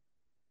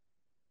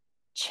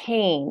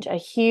change, a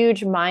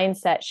huge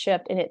mindset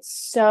shift. And it's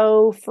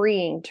so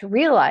freeing to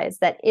realize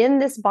that in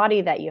this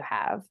body that you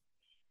have,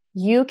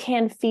 you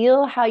can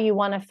feel how you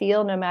want to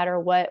feel no matter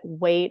what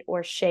weight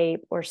or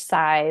shape or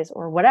size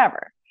or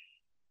whatever.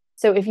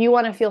 So if you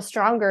want to feel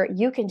stronger,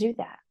 you can do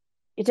that.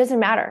 It doesn't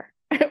matter.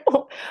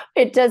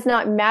 It does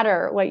not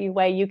matter what you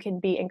weigh. You can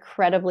be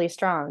incredibly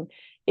strong.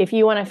 If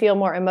you want to feel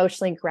more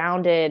emotionally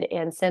grounded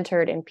and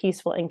centered and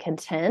peaceful and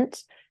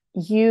content,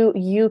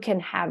 you can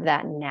have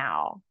that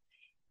now.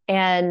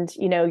 And,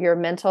 your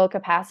mental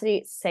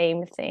capacity,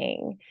 same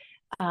thing.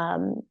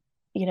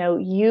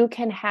 You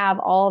can have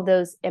all of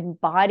those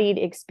embodied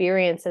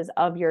experiences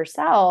of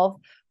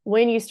yourself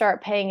when you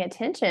start paying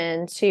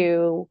attention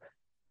to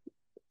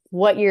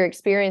what you're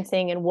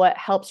experiencing and what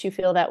helps you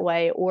feel that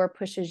way or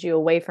pushes you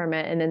away from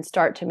it, and then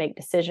start to make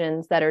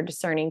decisions that are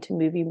discerning to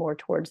move you more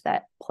towards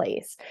that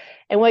place.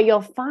 And what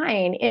you'll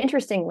find,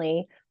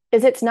 interestingly,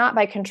 is it's not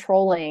by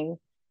controlling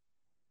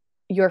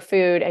your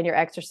food and your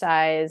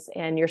exercise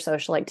and your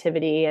social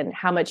activity and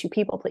how much you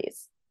people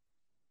please.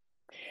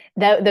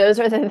 Those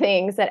are the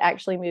things that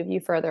actually move you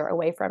further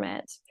away from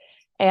it.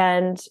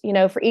 And,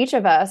 for each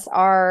of us,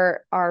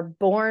 our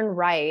born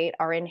right,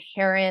 our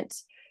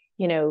inherent,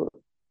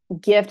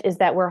 gift is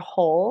that we're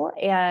whole,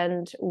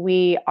 and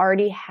we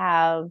already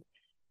have,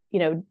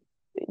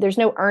 there's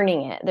no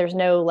earning it. There's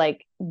no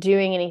like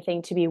doing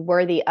anything to be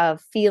worthy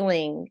of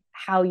feeling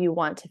how you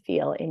want to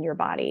feel in your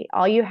body.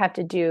 All you have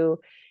to do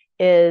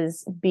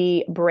is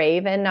be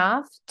brave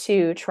enough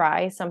to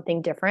try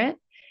something different,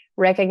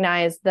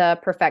 recognize the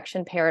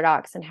perfection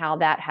paradox and how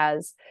that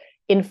has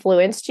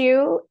influenced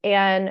you,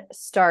 and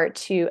start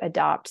to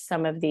adopt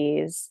some of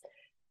these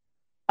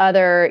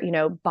other,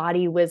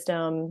 body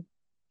wisdom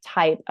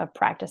type of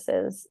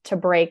practices to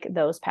break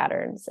those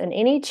patterns. And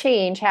any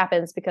change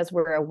happens because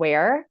we're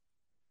aware,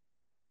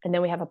 and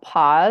then we have a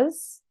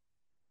pause,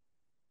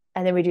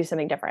 and then we do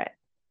something different.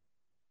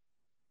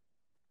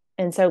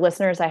 And so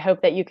listeners, I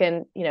hope that you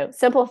can,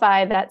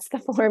 simplify. That's the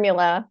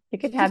formula. You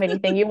can have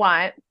anything you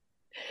want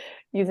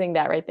using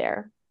that right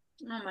there.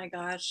 Oh my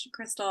gosh,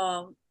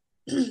 Crystal,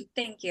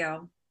 thank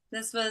you.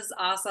 This was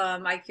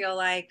awesome. I feel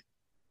like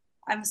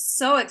I'm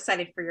so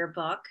excited for your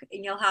book,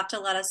 and you'll have to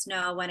let us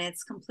know when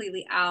it's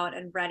completely out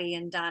and ready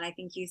and done. I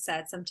think you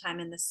said sometime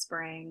in the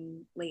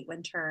spring, late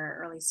winter,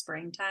 early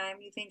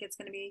springtime, you think it's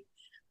going to be?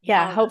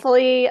 Yeah,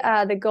 hopefully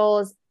the goal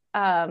is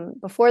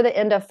before the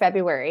end of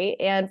February.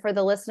 And for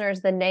the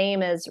listeners, the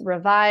name is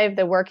Revive,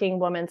 the Working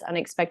Woman's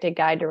Unexpected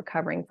Guide to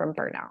Recovering from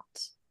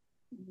Burnout.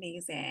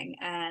 Amazing.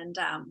 And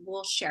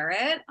we'll share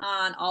it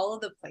on all of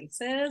the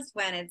places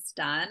when it's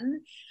done.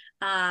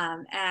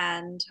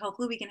 And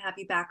hopefully we can have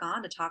you back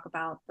on to talk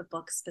about the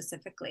book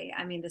specifically.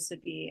 I mean, this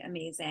would be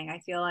amazing. I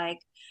feel like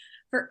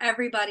for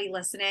everybody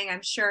listening,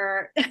 I'm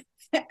sure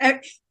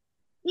even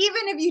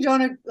if you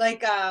don't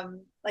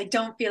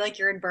don't feel like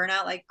you're in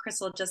burnout, like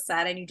Crystal just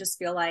said, and you just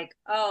feel like,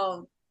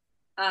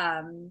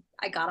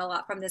 I got a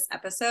lot from this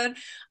episode.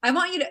 I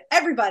want you to,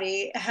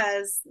 everybody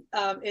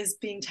is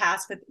being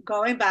tasked with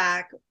going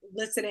back,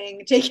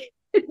 listening,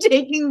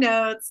 taking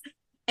notes,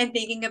 and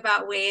thinking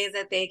about ways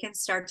that they can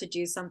start to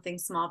do something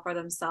small for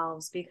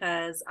themselves,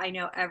 because I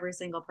know every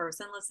single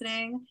person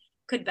listening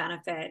could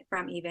benefit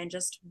from even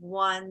just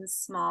one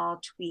small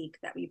tweak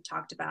that we've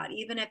talked about,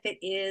 even if it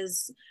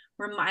is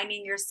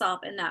reminding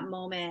yourself in that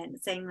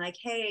moment, saying like,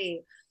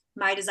 hey,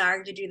 my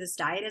desire to do this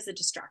diet is a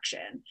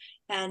distraction,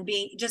 and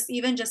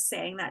even just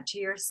saying that to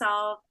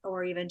yourself,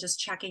 or even just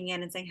checking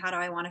in and saying, how do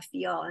I want to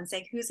feel, and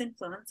saying, who's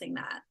influencing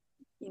that,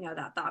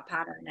 that thought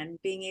pattern, and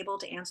being able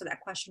to answer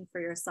that question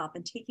for yourself,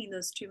 and taking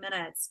those 2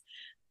 minutes.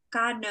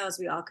 God knows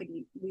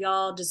we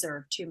all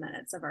deserve 2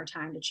 minutes of our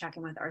time to check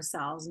in with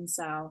ourselves. And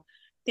so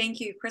thank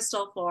you,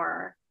 Crystal,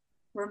 for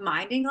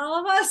reminding all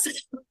of us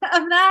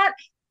of that,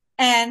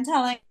 and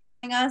telling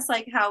us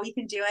like how we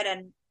can do it,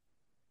 and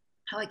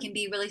how it can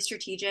be really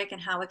strategic,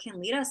 and how it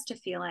can lead us to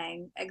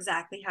feeling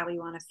exactly how we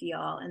want to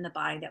feel in the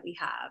body that we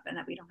have, and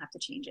that we don't have to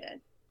change it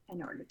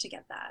in order to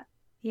get that.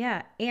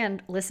 Yeah.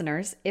 And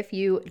listeners, if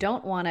you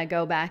don't want to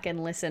go back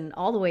and listen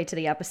all the way to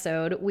the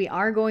episode, we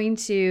are going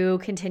to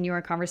continue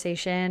our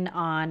conversation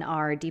on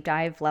our deep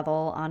dive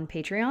level on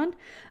Patreon.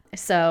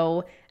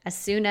 So as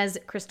soon as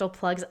Crystal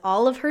plugs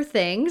all of her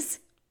things,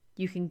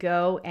 you can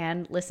go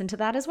and listen to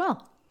that as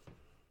well.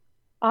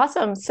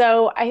 Awesome.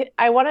 So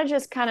I want to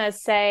just kind of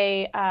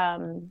say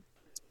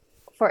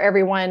for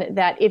everyone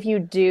that if you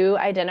do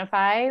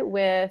identify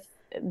with,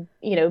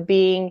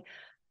 being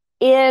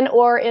in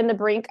or in the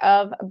brink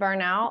of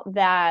burnout,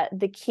 that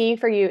the key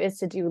for you is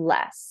to do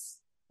less,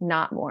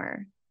 not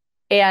more.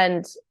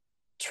 And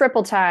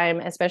triple time,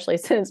 especially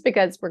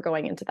because we're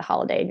going into the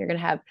holiday and you're going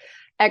to have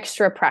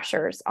extra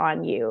pressures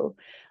on you.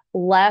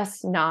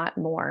 Less, not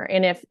more.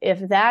 And if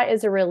that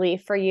is a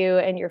relief for you,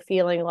 and you're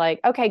feeling like,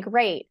 okay,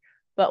 great,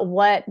 but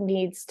what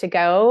needs to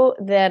go,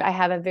 then I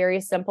have a very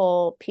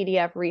simple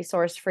PDF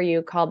resource for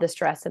you called the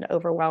Stress and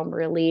Overwhelm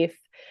Relief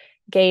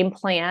Game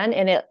Plan.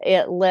 And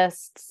it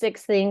lists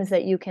 6 things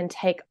that you can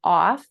take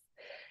off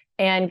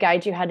and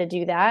guide you how to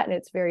do that. And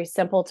it's very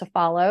simple to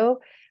follow.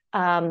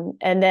 And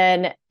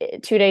then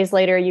 2 days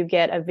later, you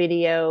get a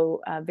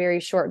very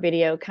short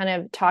video, kind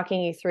of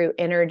talking you through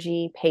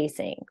energy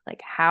pacing.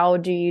 Like, how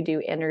do you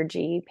do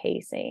energy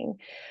pacing?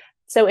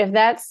 So if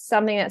that's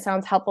something that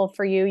sounds helpful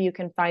for you, you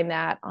can find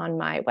that on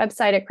my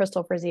website at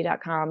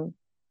crystalfrazee.com.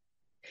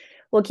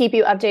 We'll keep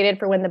you updated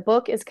for when the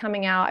book is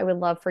coming out. I would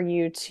love for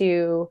you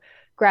to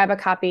grab a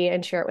copy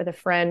and share it with a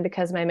friend,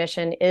 because my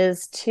mission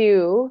is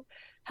to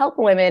help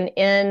women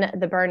in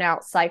the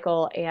burnout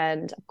cycle,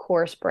 and of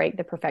course, break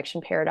the perfection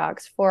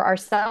paradox for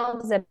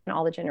ourselves and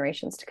all the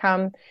generations to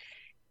come.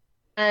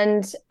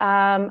 And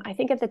I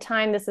think at the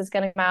time this is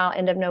going to come out,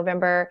 end of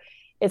November,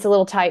 it's a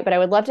little tight, but I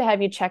would love to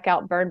have you check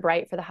out Burn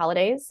Bright for the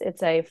holidays.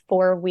 It's a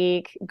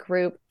 4-week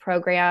group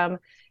program,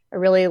 a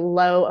really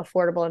low,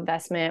 affordable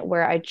investment,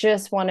 where I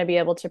just want to be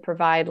able to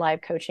provide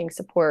live coaching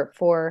support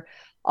for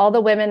all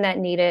the women that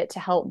need it, to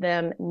help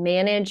them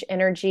manage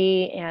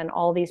energy and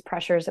all these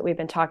pressures that we've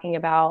been talking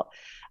about.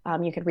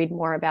 You can read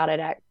more about it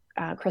at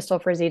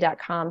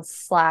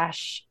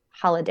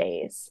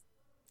crystalfrizzy.com/holidays.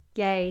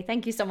 Yay.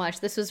 Thank you so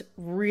much. This was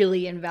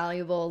really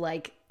invaluable.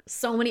 Like,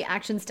 so many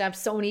action steps,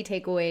 so many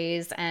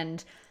takeaways,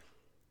 and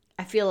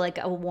I feel like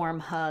a warm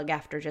hug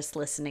after just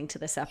listening to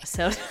this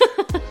episode.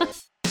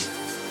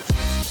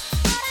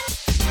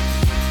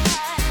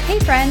 Hey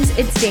friends,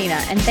 it's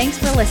Dana, and thanks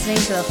for listening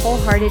to the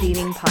Wholehearted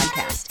Eating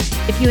Podcast.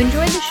 If you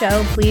enjoyed the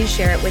show, please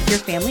share it with your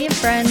family and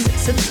friends,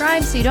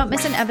 subscribe so you don't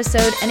miss an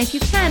episode, and if you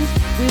can,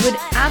 we would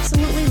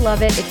absolutely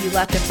love it if you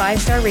left a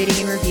 5-star rating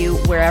and review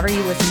wherever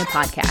you listen to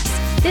podcasts.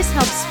 This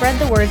helps spread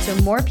the word so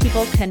more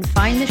people can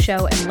find the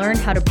show and learn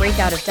how to break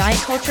out of diet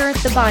culture,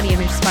 the body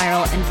image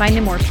spiral, and find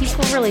a more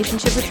peaceful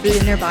relationship with food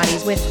in their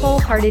bodies with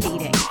wholehearted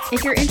eating.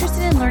 If you're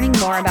interested in learning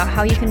more about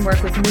how you can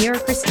work with me or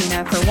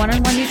Christina for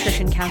one-on-one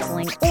nutrition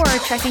counseling or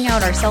checking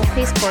out our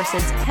self-paced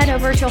courses, head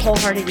over to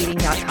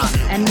wholeheartedeating.com,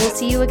 and we'll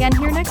see you again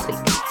here next week.